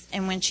got us,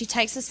 and when she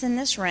takes us in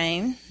this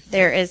room,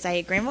 there is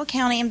a Granville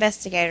County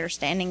investigator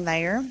standing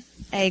there,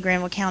 a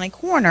Granville County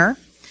coroner,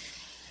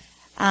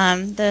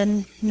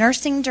 the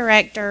nursing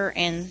director,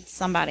 and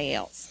somebody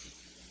else.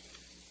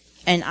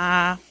 And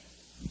I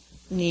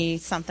knew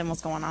something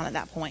was going on at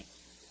that point.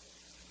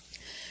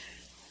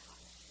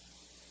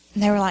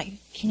 And they were like,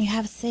 can you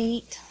have a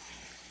seat?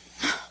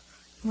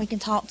 We can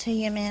talk to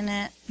you a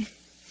minute.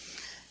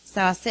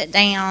 So I sit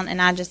down, and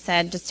I just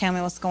said, just tell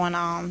me what's going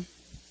on.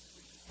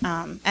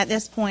 At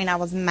this point, I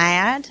was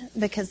mad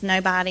because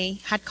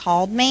nobody had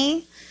called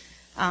me,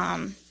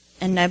 and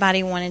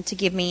nobody wanted to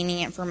give me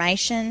any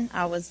information.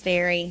 I was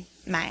very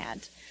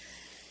mad.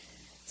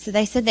 So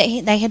they said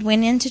that they had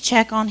went in to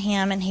check on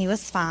him, and he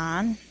was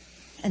fine.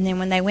 And then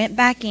when they went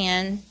back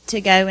in to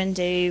go and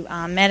do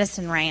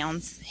medicine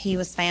rounds, he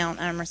was found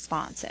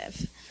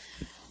unresponsive.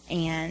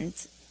 And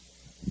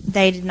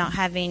they did not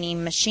have any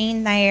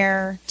machine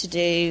there to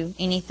do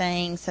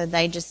anything, so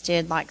they just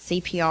did like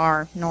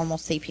CPR, normal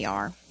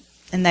CPR,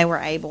 and they were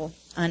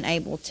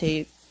unable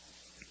to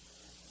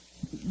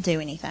do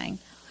anything.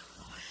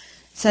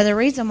 So the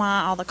reason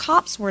why all the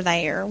cops were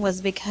there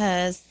was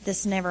because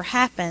this never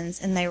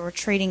happens, and they were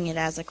treating it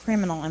as a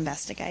criminal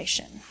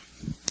investigation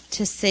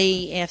to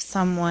see if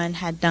someone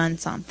had done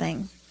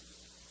something.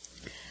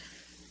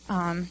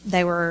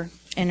 They were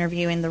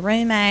interviewing the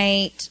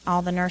roommate,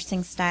 all the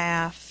nursing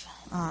staff.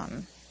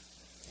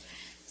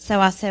 So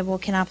I said, well,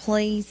 can I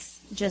please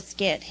just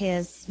get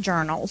his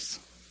journals?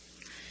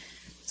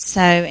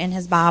 So, and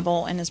his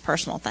Bible and his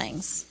personal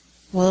things.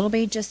 Well, it'll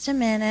be just a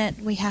minute.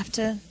 We have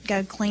to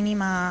go clean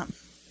him up,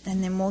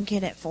 and then we'll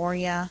get it for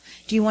you.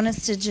 Do you want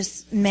us to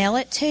just mail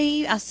it to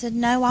you? I said,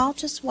 no, I'll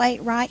just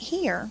wait right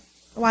here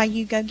while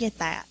you go get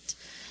that.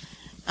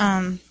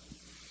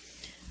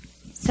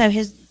 So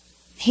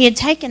he had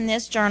taken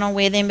this journal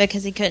with him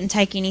because he couldn't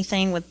take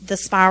anything with the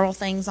spiral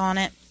things on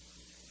it.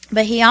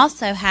 But he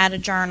also had a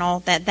journal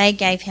that they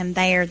gave him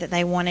there that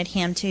they wanted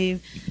him to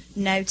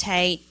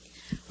notate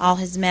all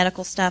his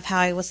medical stuff,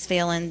 how he was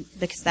feeling,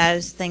 because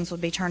those things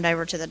would be turned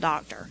over to the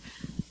doctor.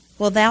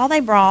 Well, all they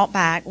brought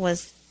back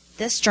was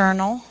this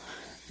journal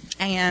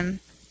and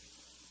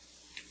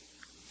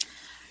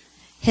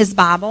his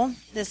Bible.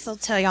 This will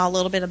tell y'all a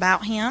little bit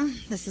about him.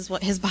 This is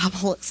what his Bible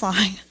looks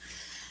like.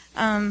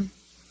 I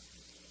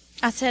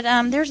said,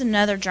 there's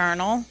another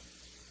journal.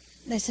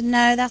 They said,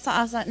 no, that's all.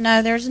 I was like,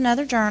 no, there's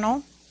another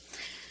journal.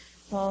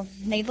 Well,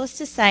 needless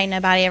to say,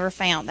 nobody ever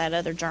found that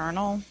other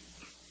journal.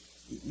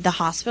 The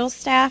hospital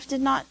staff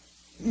did not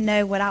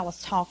know what I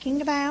was talking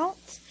about,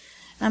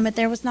 but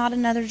there was not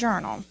another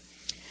journal.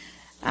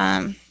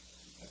 I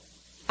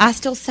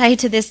still say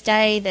to this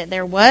day that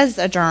there was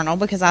a journal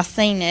because I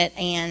seen it,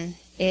 and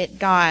it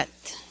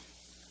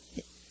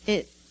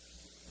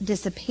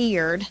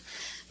disappeared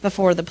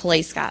before the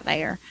police got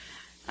there.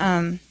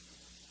 So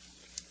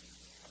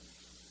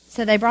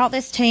they brought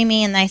this to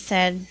me, and they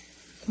said,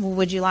 well,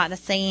 would you like to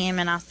see him?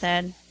 And I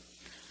said,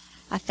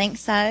 I think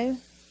so,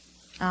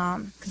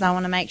 because I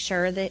want to make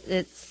sure that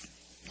it's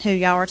who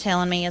y'all are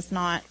telling me is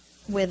not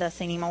with us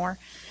anymore.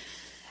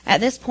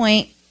 At this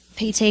point,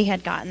 PT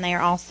had gotten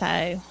there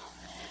also,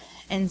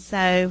 and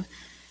so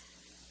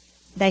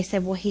they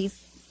said, well, he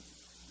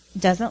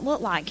doesn't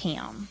look like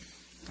him.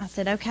 I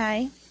said,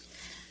 okay.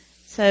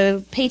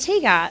 So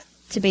PT got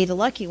to be the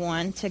lucky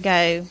one to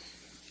go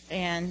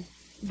and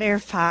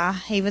verify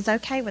he was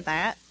okay with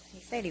that. He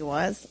said he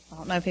was. I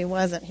don't know if he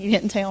wasn't. He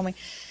didn't tell me.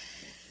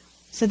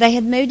 So they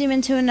had moved him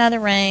into another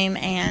room,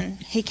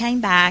 and he came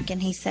back,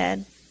 and he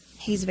said,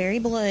 he's very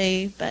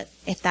blue, but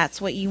if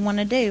that's what you want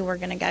to do, we're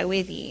going to go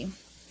with you.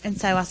 And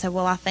so I said,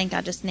 well, I think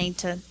I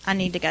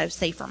need to go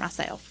see for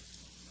myself.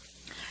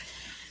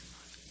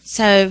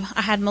 So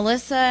I had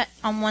Melissa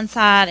on one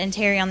side and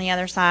Terry on the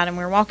other side, and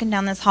we were walking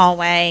down this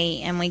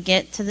hallway, and we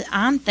get to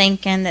I'm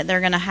thinking that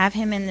they're going to have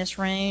him in this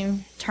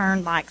room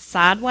turned like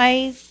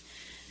sideways.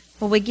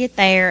 Well, we get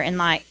there, and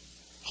like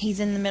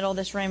he's in the middle of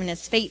this room, and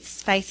his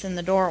feet's facing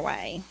the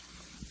doorway.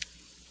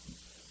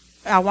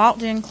 I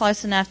walked in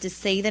close enough to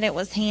see that it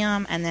was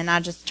him, and then I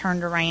just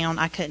turned around.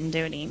 I couldn't do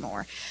it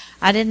anymore.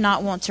 I did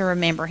not want to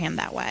remember him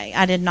that way.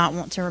 I did not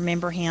want to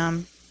remember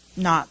him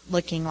not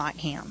looking like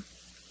him.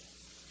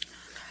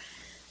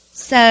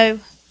 So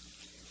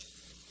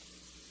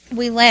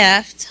we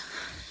left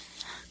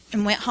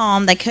and went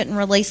home. They couldn't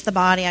release the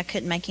body. I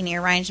couldn't make any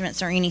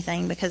arrangements or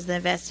anything because the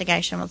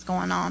investigation was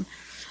going on.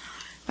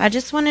 I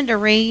just wanted to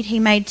read. He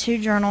made 2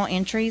 journal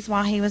entries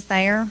while he was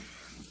there.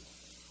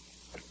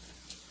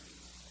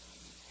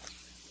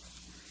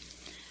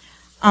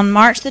 On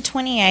March the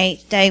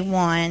 28th, day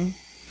 1,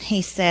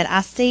 he said, "I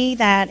see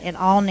that it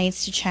all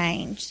needs to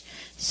change,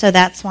 so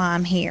that's why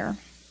I'm here.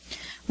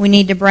 We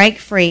need to break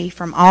free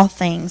from all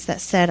things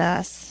that set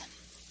us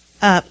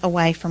up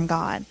away from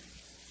God.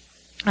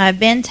 I've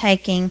been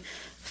taking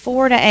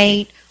 4 to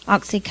 8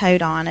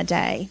 oxycodone a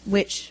day,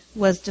 which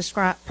was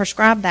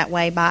prescribed that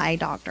way by a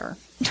doctor.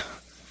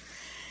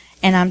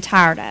 And I'm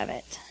tired of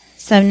it.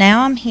 So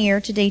now I'm here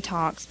to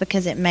detox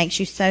because it makes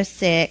you so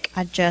sick,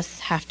 I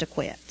just have to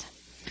quit.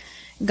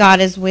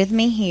 God is with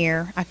me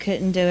here. I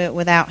couldn't do it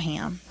without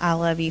him. I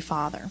love you,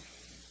 Father."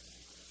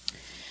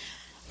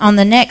 On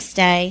the next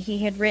day,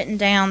 he had written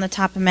down the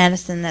type of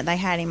medicine that they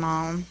had him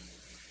on.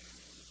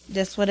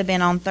 This would have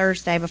been on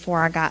Thursday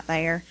before I got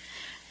there.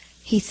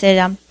 He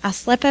said, I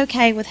slept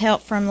okay with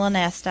help from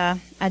Lunesta.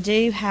 I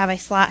do have a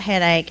slight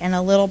headache and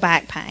a little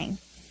back pain.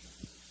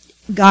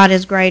 God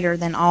is greater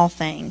than all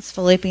things.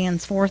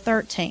 Philippians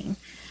 4:13.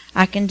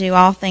 I can do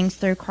all things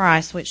through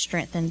Christ, which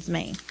strengthens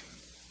me.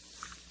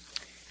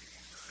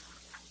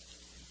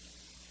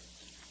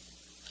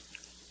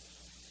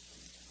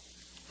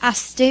 I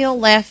still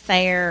left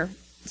there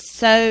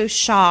so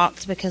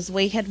shocked because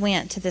we had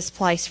went to this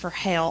place for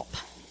help,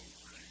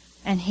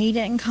 and he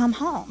didn't come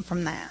home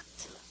from that.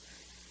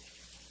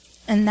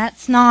 And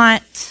that's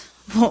not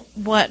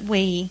what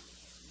we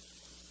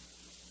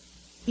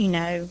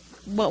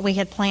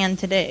had planned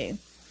to do.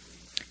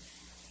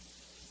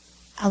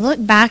 I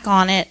look back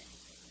on it,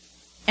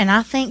 and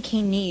I think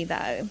he knew,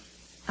 though.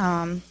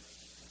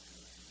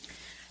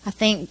 I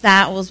think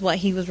that was what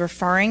he was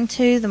referring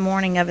to the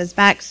morning of his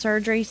back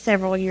surgery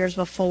several years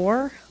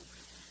before.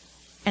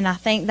 And I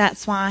think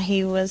that's why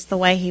he was the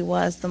way he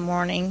was the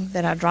morning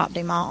that I dropped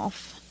him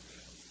off.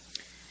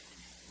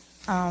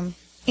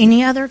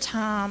 Any other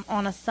time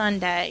on a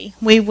Sunday,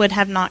 we would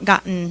have not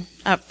gotten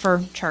up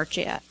for church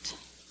yet.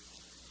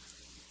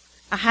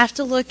 I have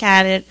to look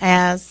at it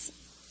as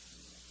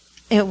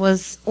it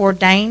was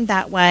ordained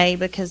that way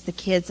because the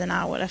kids and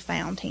I would have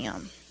found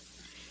him.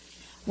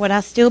 Would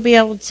I still be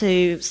able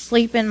to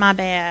sleep in my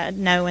bed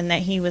knowing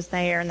that he was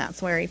there and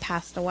that's where he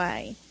passed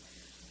away?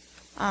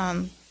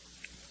 To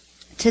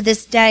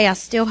this day, I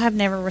still have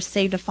never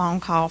received a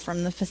phone call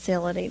from the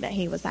facility that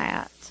he was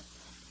at.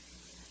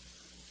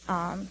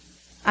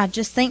 I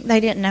just think they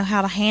didn't know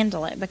how to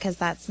handle it because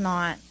that's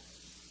not,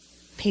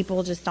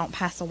 people just don't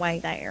pass away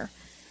there.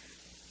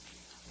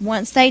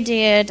 Once they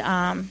did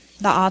the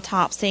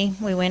autopsy,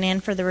 we went in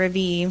for the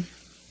review,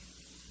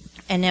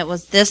 and it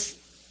was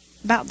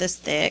about this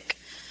thick.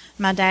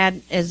 My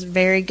dad is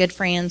very good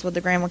friends with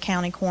the Granville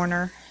County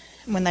coroner.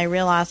 When they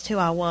realized who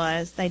I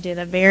was, they did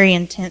a very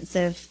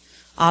intensive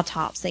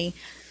autopsy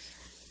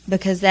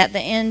because at the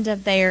end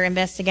of their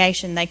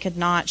investigation, they could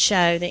not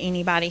show that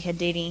anybody had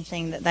did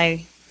anything that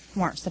they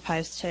weren't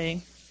supposed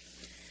to.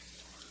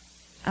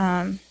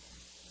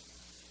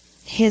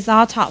 His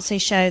autopsy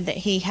showed that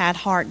he had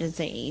heart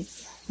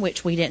disease,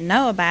 which we didn't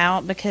know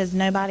about because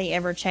nobody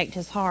ever checked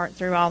his heart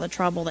through all the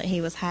trouble that he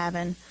was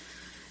having.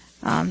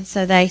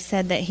 So they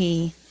said that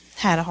he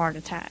had a heart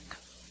attack.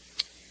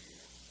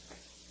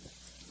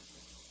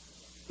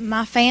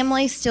 My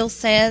family still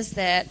says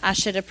that I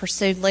should have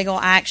pursued legal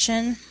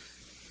action.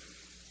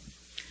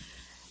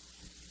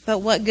 But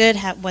what good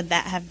would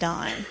that have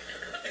done?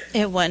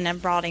 It wouldn't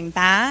have brought him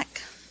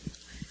back.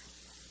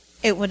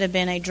 It would have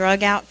been a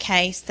drug-out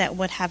case that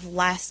would have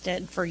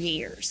lasted for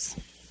years.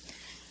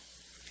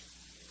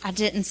 I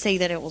didn't see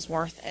that it was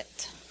worth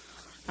it.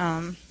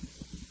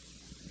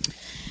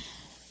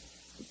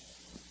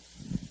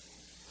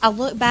 I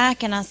look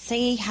back and I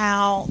see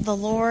how the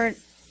Lord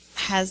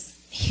has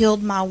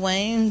healed my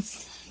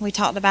wounds. We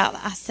talked about,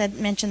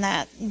 mentioned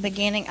that in the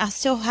beginning. I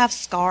still have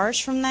scars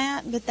from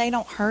that, but they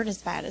don't hurt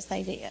as bad as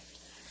they did.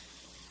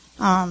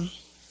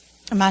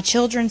 My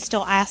children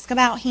still ask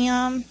about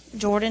him.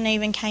 Jordan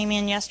even came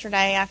in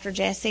yesterday after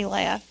Jesse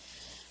left.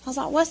 I was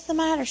like, "What's the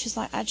matter?" She's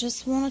like, "I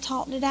just want to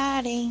talk to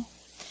Daddy."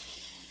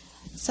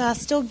 So I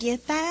still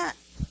get that.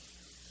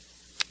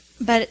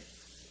 But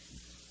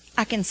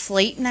I can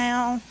sleep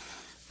now.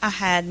 I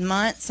had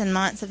months and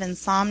months of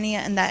insomnia,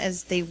 and that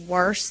is the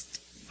worst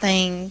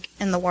thing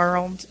in the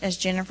world, as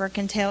Jennifer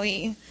can tell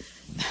you.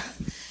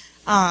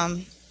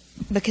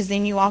 Because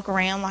then you walk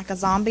around like a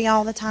zombie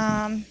all the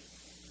time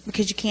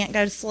because you can't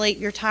go to sleep.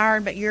 You're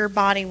tired, but your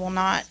body will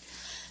not.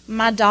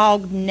 My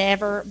dog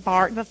never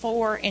barked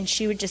before, and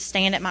she would just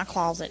stand at my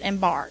closet and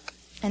bark.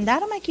 And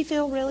that'll make you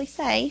feel really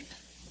safe.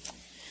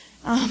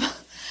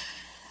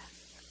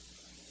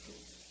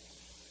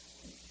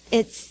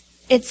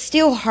 it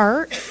still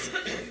hurts,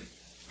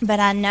 but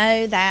I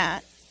know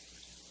that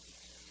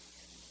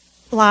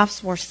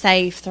lives were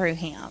saved through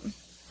him.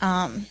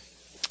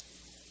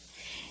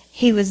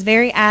 He was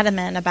very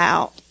adamant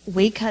about,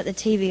 we cut the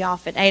TV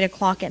off at 8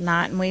 o'clock at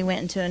night and we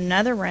went into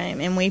another room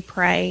and we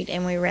prayed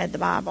and we read the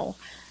Bible.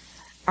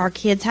 Our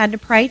kids had to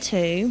pray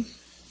too.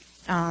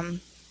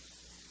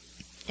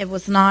 It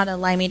was not a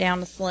lay me down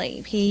to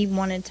sleep. He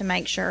wanted to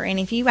make sure. And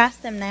if you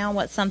ask them now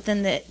what's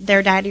something that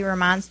their daddy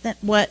reminds them,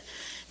 what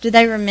do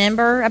they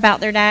remember about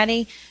their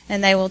daddy?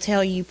 And they will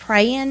tell you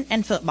praying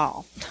and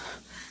football.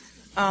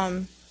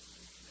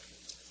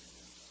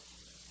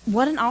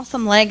 What an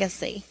awesome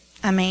legacy.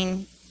 I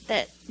mean,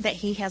 that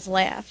he has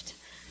left.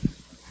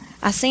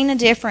 I seen a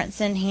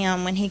difference in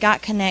him when he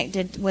got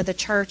connected with a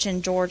church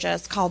in Georgia.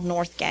 It's called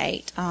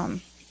Northgate.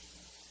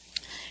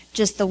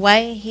 Just the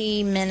way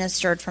he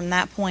ministered from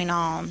that point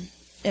on,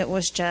 it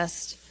was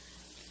just,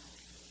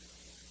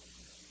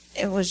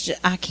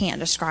 I can't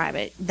describe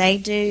it. They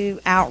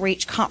do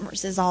outreach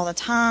conferences all the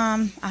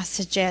time. I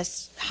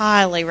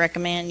highly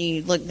recommend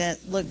you look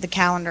the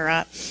calendar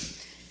up.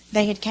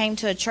 They had came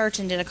to a church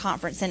and did a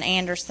conference in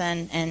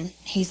Anderson, and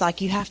he's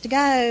like, you have to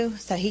go.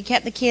 So he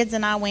kept the kids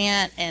and I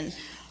went, and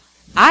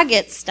I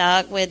get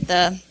stuck with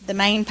the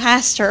main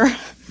pastor.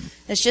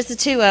 It's just the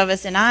two of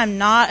us, and I'm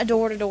not a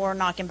door-to-door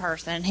knocking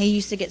person. He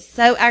used to get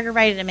so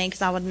aggravated at me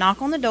because I would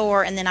knock on the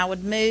door, and then I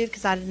would move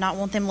because I did not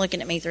want them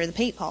looking at me through the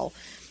peephole.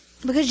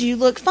 Because you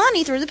look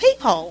funny through the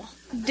peephole.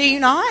 Do you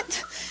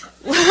not?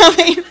 I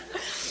mean,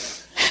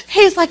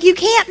 he was like, you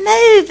can't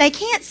move. They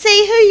can't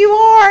see who you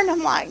are. And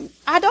I'm like,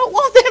 I don't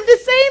want them to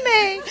see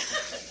me.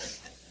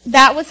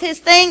 That was his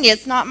thing.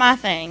 It's not my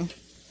thing.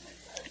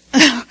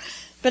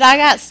 But I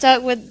got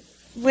stuck with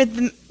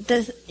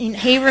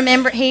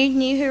he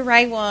knew who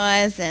Ray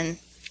was, and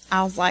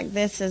I was like,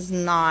 this is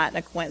not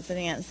a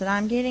coincidence that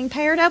I'm getting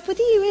paired up with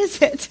you,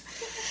 is it?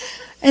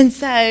 And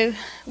so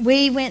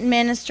we went and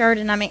ministered,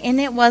 and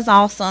it was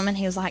awesome. And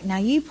he was like, now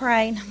you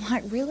pray. And I'm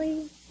like,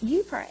 really?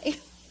 You pray?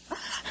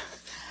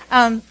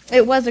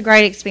 It was a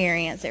great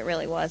experience. It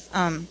really was.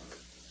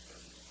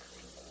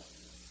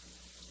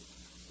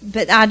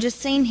 But I just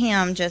seen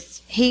him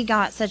he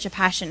got such a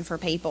passion for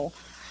people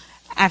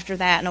after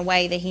that in a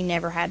way that he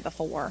never had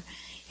before.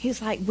 He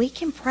was like, we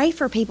can pray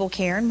for people,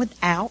 Karen,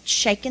 without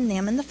shaking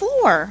them in the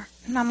floor.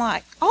 And I'm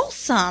like,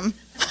 awesome.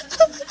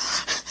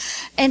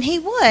 And he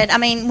would.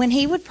 When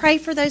he would pray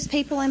for those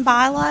people in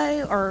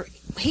Bilo, or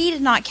he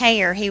did not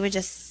care. He would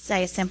just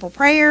say a simple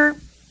prayer,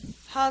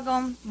 hug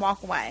them,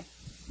 walk away.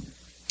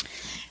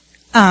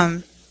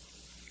 My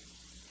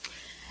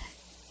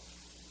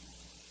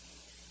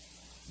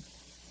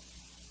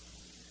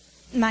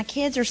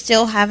kids are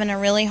still having a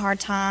really hard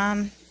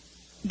time,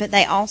 but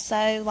they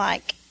also,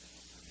 like,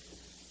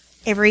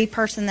 every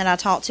person that I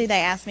talk to,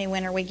 they ask me,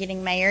 when are we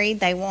getting married?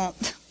 They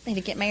want me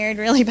to get married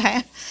really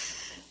bad.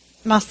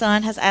 My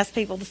son has asked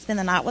people to spend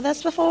the night with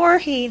us before.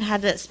 He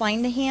had to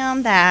explain to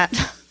him that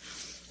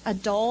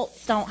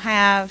adults don't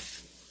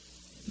have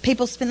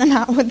people spend the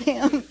night with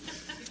him.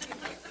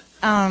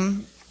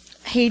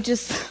 He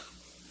just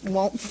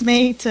wants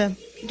me to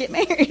get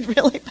married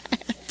really bad.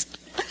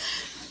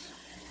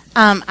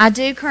 I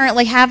do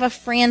currently have a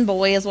friend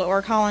boy, is what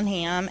we're calling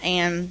him,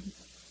 and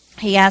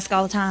he asks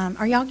all the time,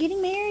 are y'all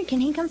getting married? Can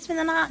he come spend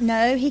the night?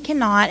 No, he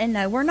cannot, and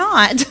no, we're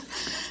not.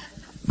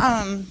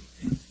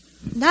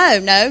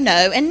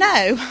 No, and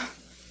no.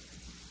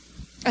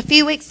 A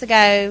few weeks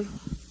ago,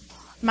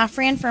 my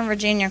friend from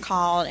Virginia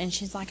called, and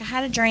she's like, I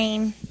had a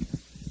dream.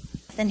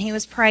 And he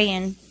was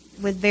praying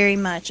with very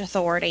much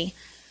authority.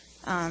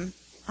 I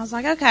was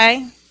like,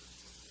 okay,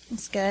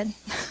 that's good.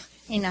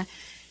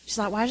 She's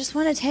like, well, I just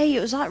want to tell you,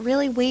 it was like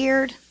really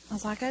weird. I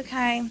was like,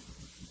 okay.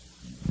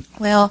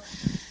 Well,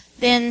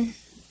 then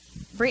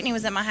Brittany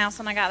was at my house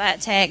when I got that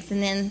text,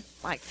 and then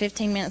like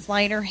 15 minutes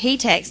later, he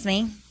texted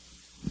me.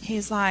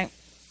 He's like,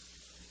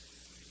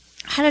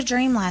 I had a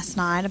dream last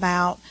night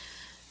about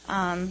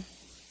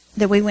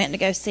that we went to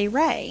go see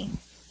Ray.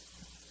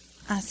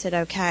 I said,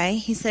 okay.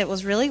 He said, it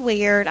was really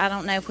weird. I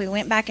don't know if we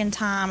went back in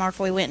time or if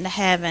we went into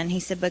heaven. He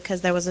said,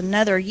 because there was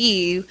another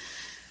you,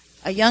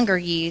 a younger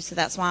you, so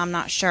that's why I'm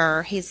not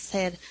sure. He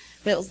said,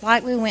 but it was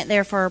like we went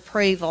there for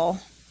approval,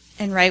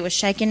 and Ray was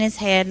shaking his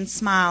head and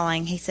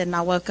smiling. He said, and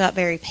I woke up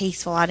very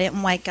peaceful. I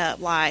didn't wake up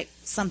like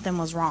something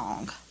was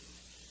wrong.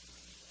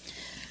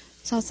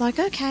 So I was like,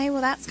 okay,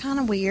 well, that's kind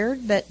of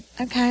weird, but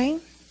okay.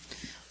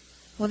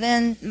 Well,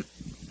 then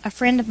a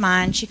friend of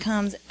mine, she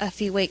comes a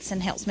few weeks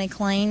and helps me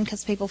clean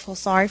because people feel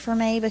sorry for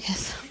me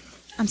because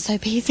I'm so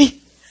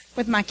busy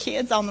with my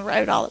kids on the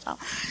road all the time.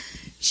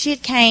 She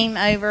had came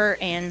over,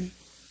 and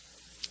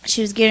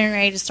she was getting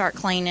ready to start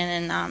cleaning,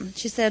 and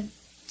she said,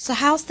 so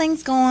how's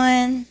things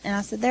going? And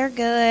I said, they're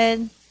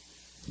good.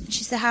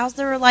 She said, how's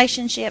the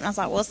relationship? And I was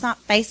like, well, it's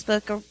not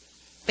Facebook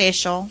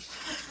official,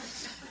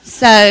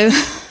 so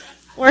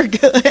we're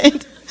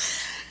good.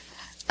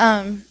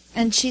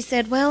 And she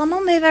said, well, I'm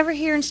going to move over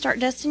here and start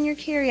dusting your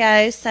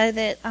curios so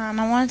that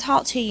I want to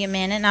talk to you a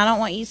minute, and I don't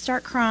want you to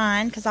start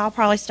crying because I'll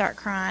probably start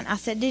crying. I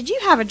said, did you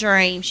have a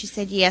dream? She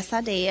said, yes, I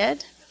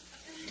did.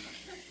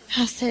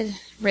 I said,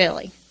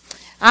 really?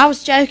 I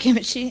was joking,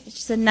 but she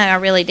said, no, I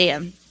really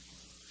did.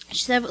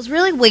 She said, it was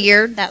really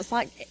weird. That was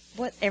like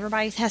what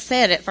everybody has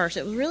said at first.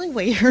 It was really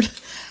weird.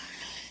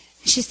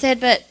 She said,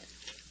 but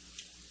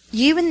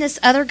you and this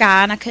other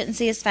guy, and I couldn't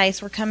see his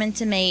face, were coming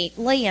to me,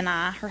 Lee and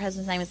I, her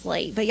husband's name is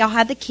Lee, but y'all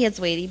had the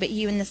kids with you, but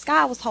you and this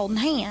guy was holding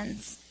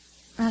hands.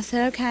 And I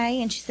said,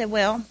 okay. And she said,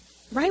 well,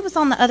 Ray was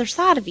on the other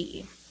side of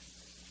you.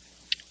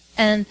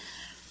 And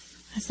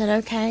I said,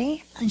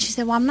 okay. And she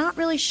said, well, I'm not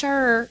really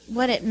sure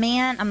what it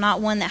meant. I'm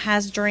not one that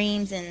has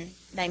dreams and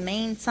they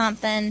mean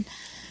something.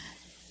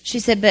 She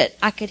said, but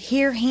I could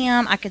hear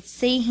him. I could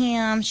see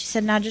him. She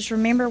said, and I just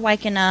remember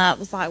waking up. It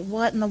was like,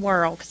 what in the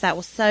world? Because that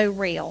was so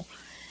real.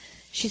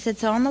 She said,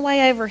 so on the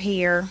way over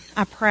here,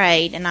 I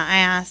prayed and I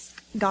asked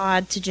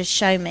God to just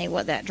show me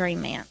what that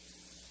dream meant.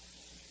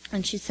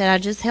 And she said, I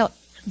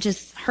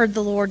just heard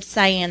the Lord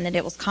saying that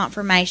it was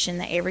confirmation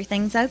that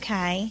everything's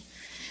okay,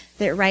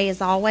 that Ray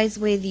is always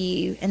with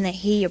you, and that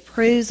he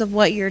approves of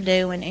what you're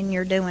doing, and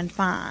you're doing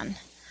fine.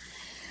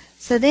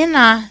 So then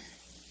I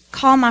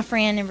called my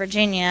friend in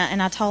Virginia,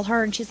 and I told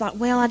her, and she's like,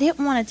 well, I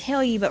didn't want to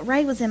tell you, but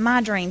Ray was in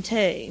my dream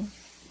too.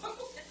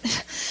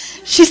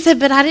 She said,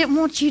 but I didn't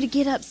want you to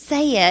get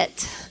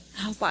upset.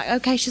 I was like,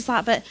 okay. She's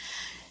like, but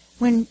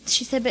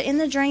she said, but in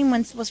the dream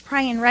when was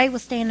praying, Ray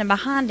was standing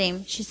behind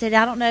him. She said,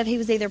 I don't know if he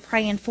was either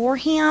praying for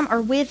him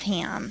or with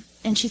him.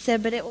 And she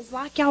said, but it was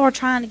like y'all were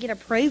trying to get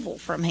approval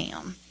from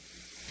him.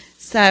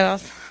 So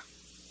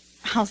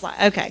I was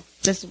like, okay,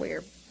 this is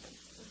weird.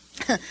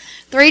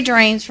 3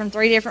 dreams from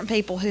 3 different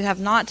people who have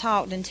not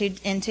talked in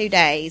 2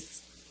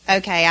 days.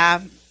 Okay,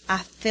 I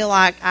feel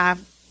like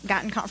I've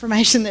gotten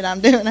confirmation that I'm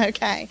doing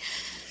okay.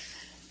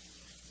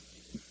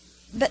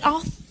 But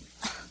all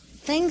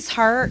things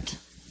hurt,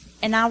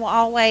 and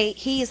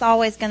he is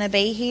always going to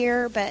be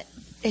here, but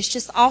it's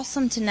just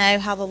awesome to know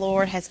how the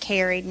Lord has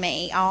carried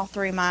me all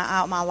through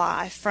my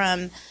life,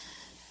 from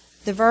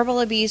the verbal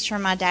abuse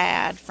from my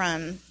dad,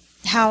 from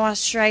how I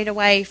strayed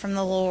away from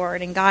the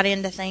Lord and got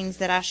into things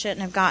that I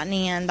shouldn't have gotten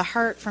in, the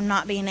hurt from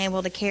not being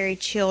able to carry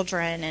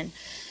children, and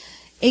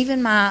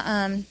even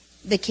my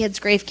the kids'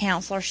 grief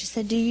counselor, she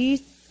said, do you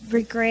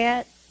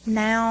regret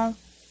now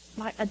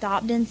like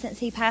adopting since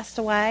he passed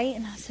away?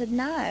 And I said,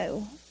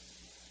 no,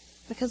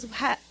 because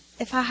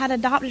if I had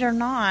adopted or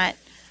not,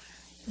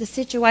 the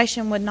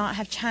situation would not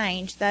have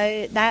changed,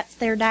 though that's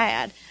their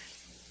dad.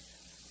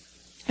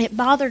 It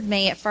bothered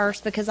me at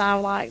first because I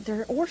was like,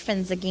 they're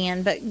orphans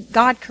again, but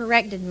God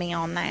corrected me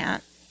on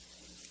that.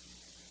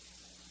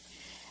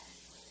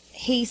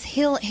 He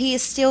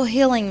is still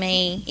healing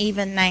me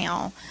even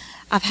now.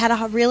 I've had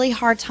a really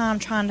hard time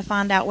trying to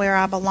find out where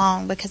I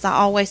belong because I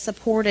always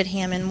supported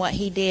him in what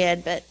he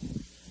did.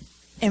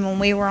 And when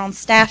we were on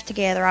staff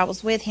together, I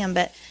was with him,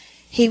 but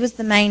he was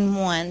the main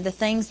one. The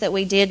things that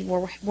we did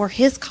were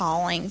his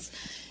callings.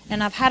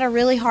 And I've had a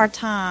really hard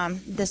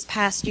time this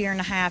past year and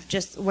a half,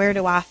 just where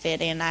do I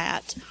fit in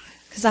at?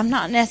 Because I'm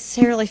not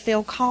necessarily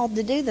feel called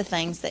to do the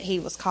things that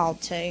he was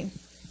called to.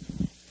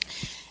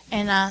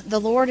 And the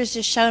Lord has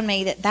just shown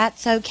me that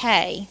that's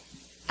okay.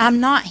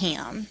 I'm not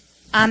him.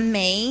 I'm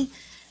me.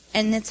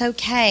 And it's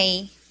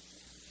okay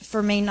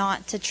for me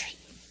not to...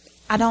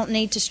 I don't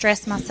need to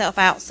stress myself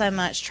out so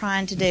much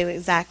trying to do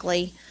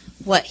exactly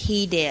what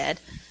he did.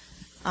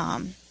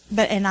 And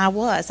I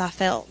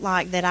felt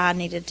like that I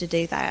needed to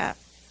do that.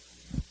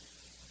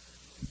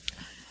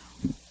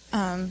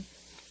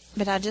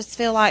 But I just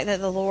feel like that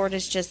the Lord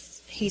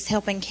is he's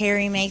helping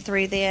carry me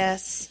through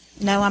this.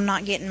 No, I'm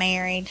not getting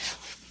married.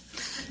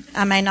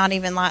 I may not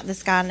even like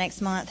this guy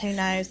next month. Who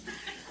knows?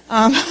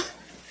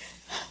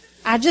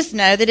 I just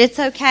know that it's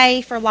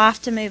okay for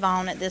life to move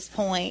on at this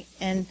point,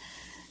 and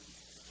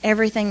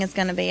everything is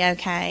going to be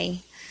okay.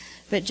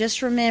 But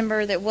just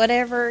remember that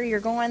whatever you're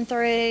going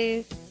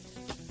through,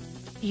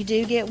 you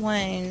do get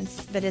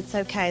wounds, but it's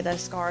okay.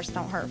 Those scars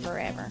don't hurt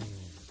forever.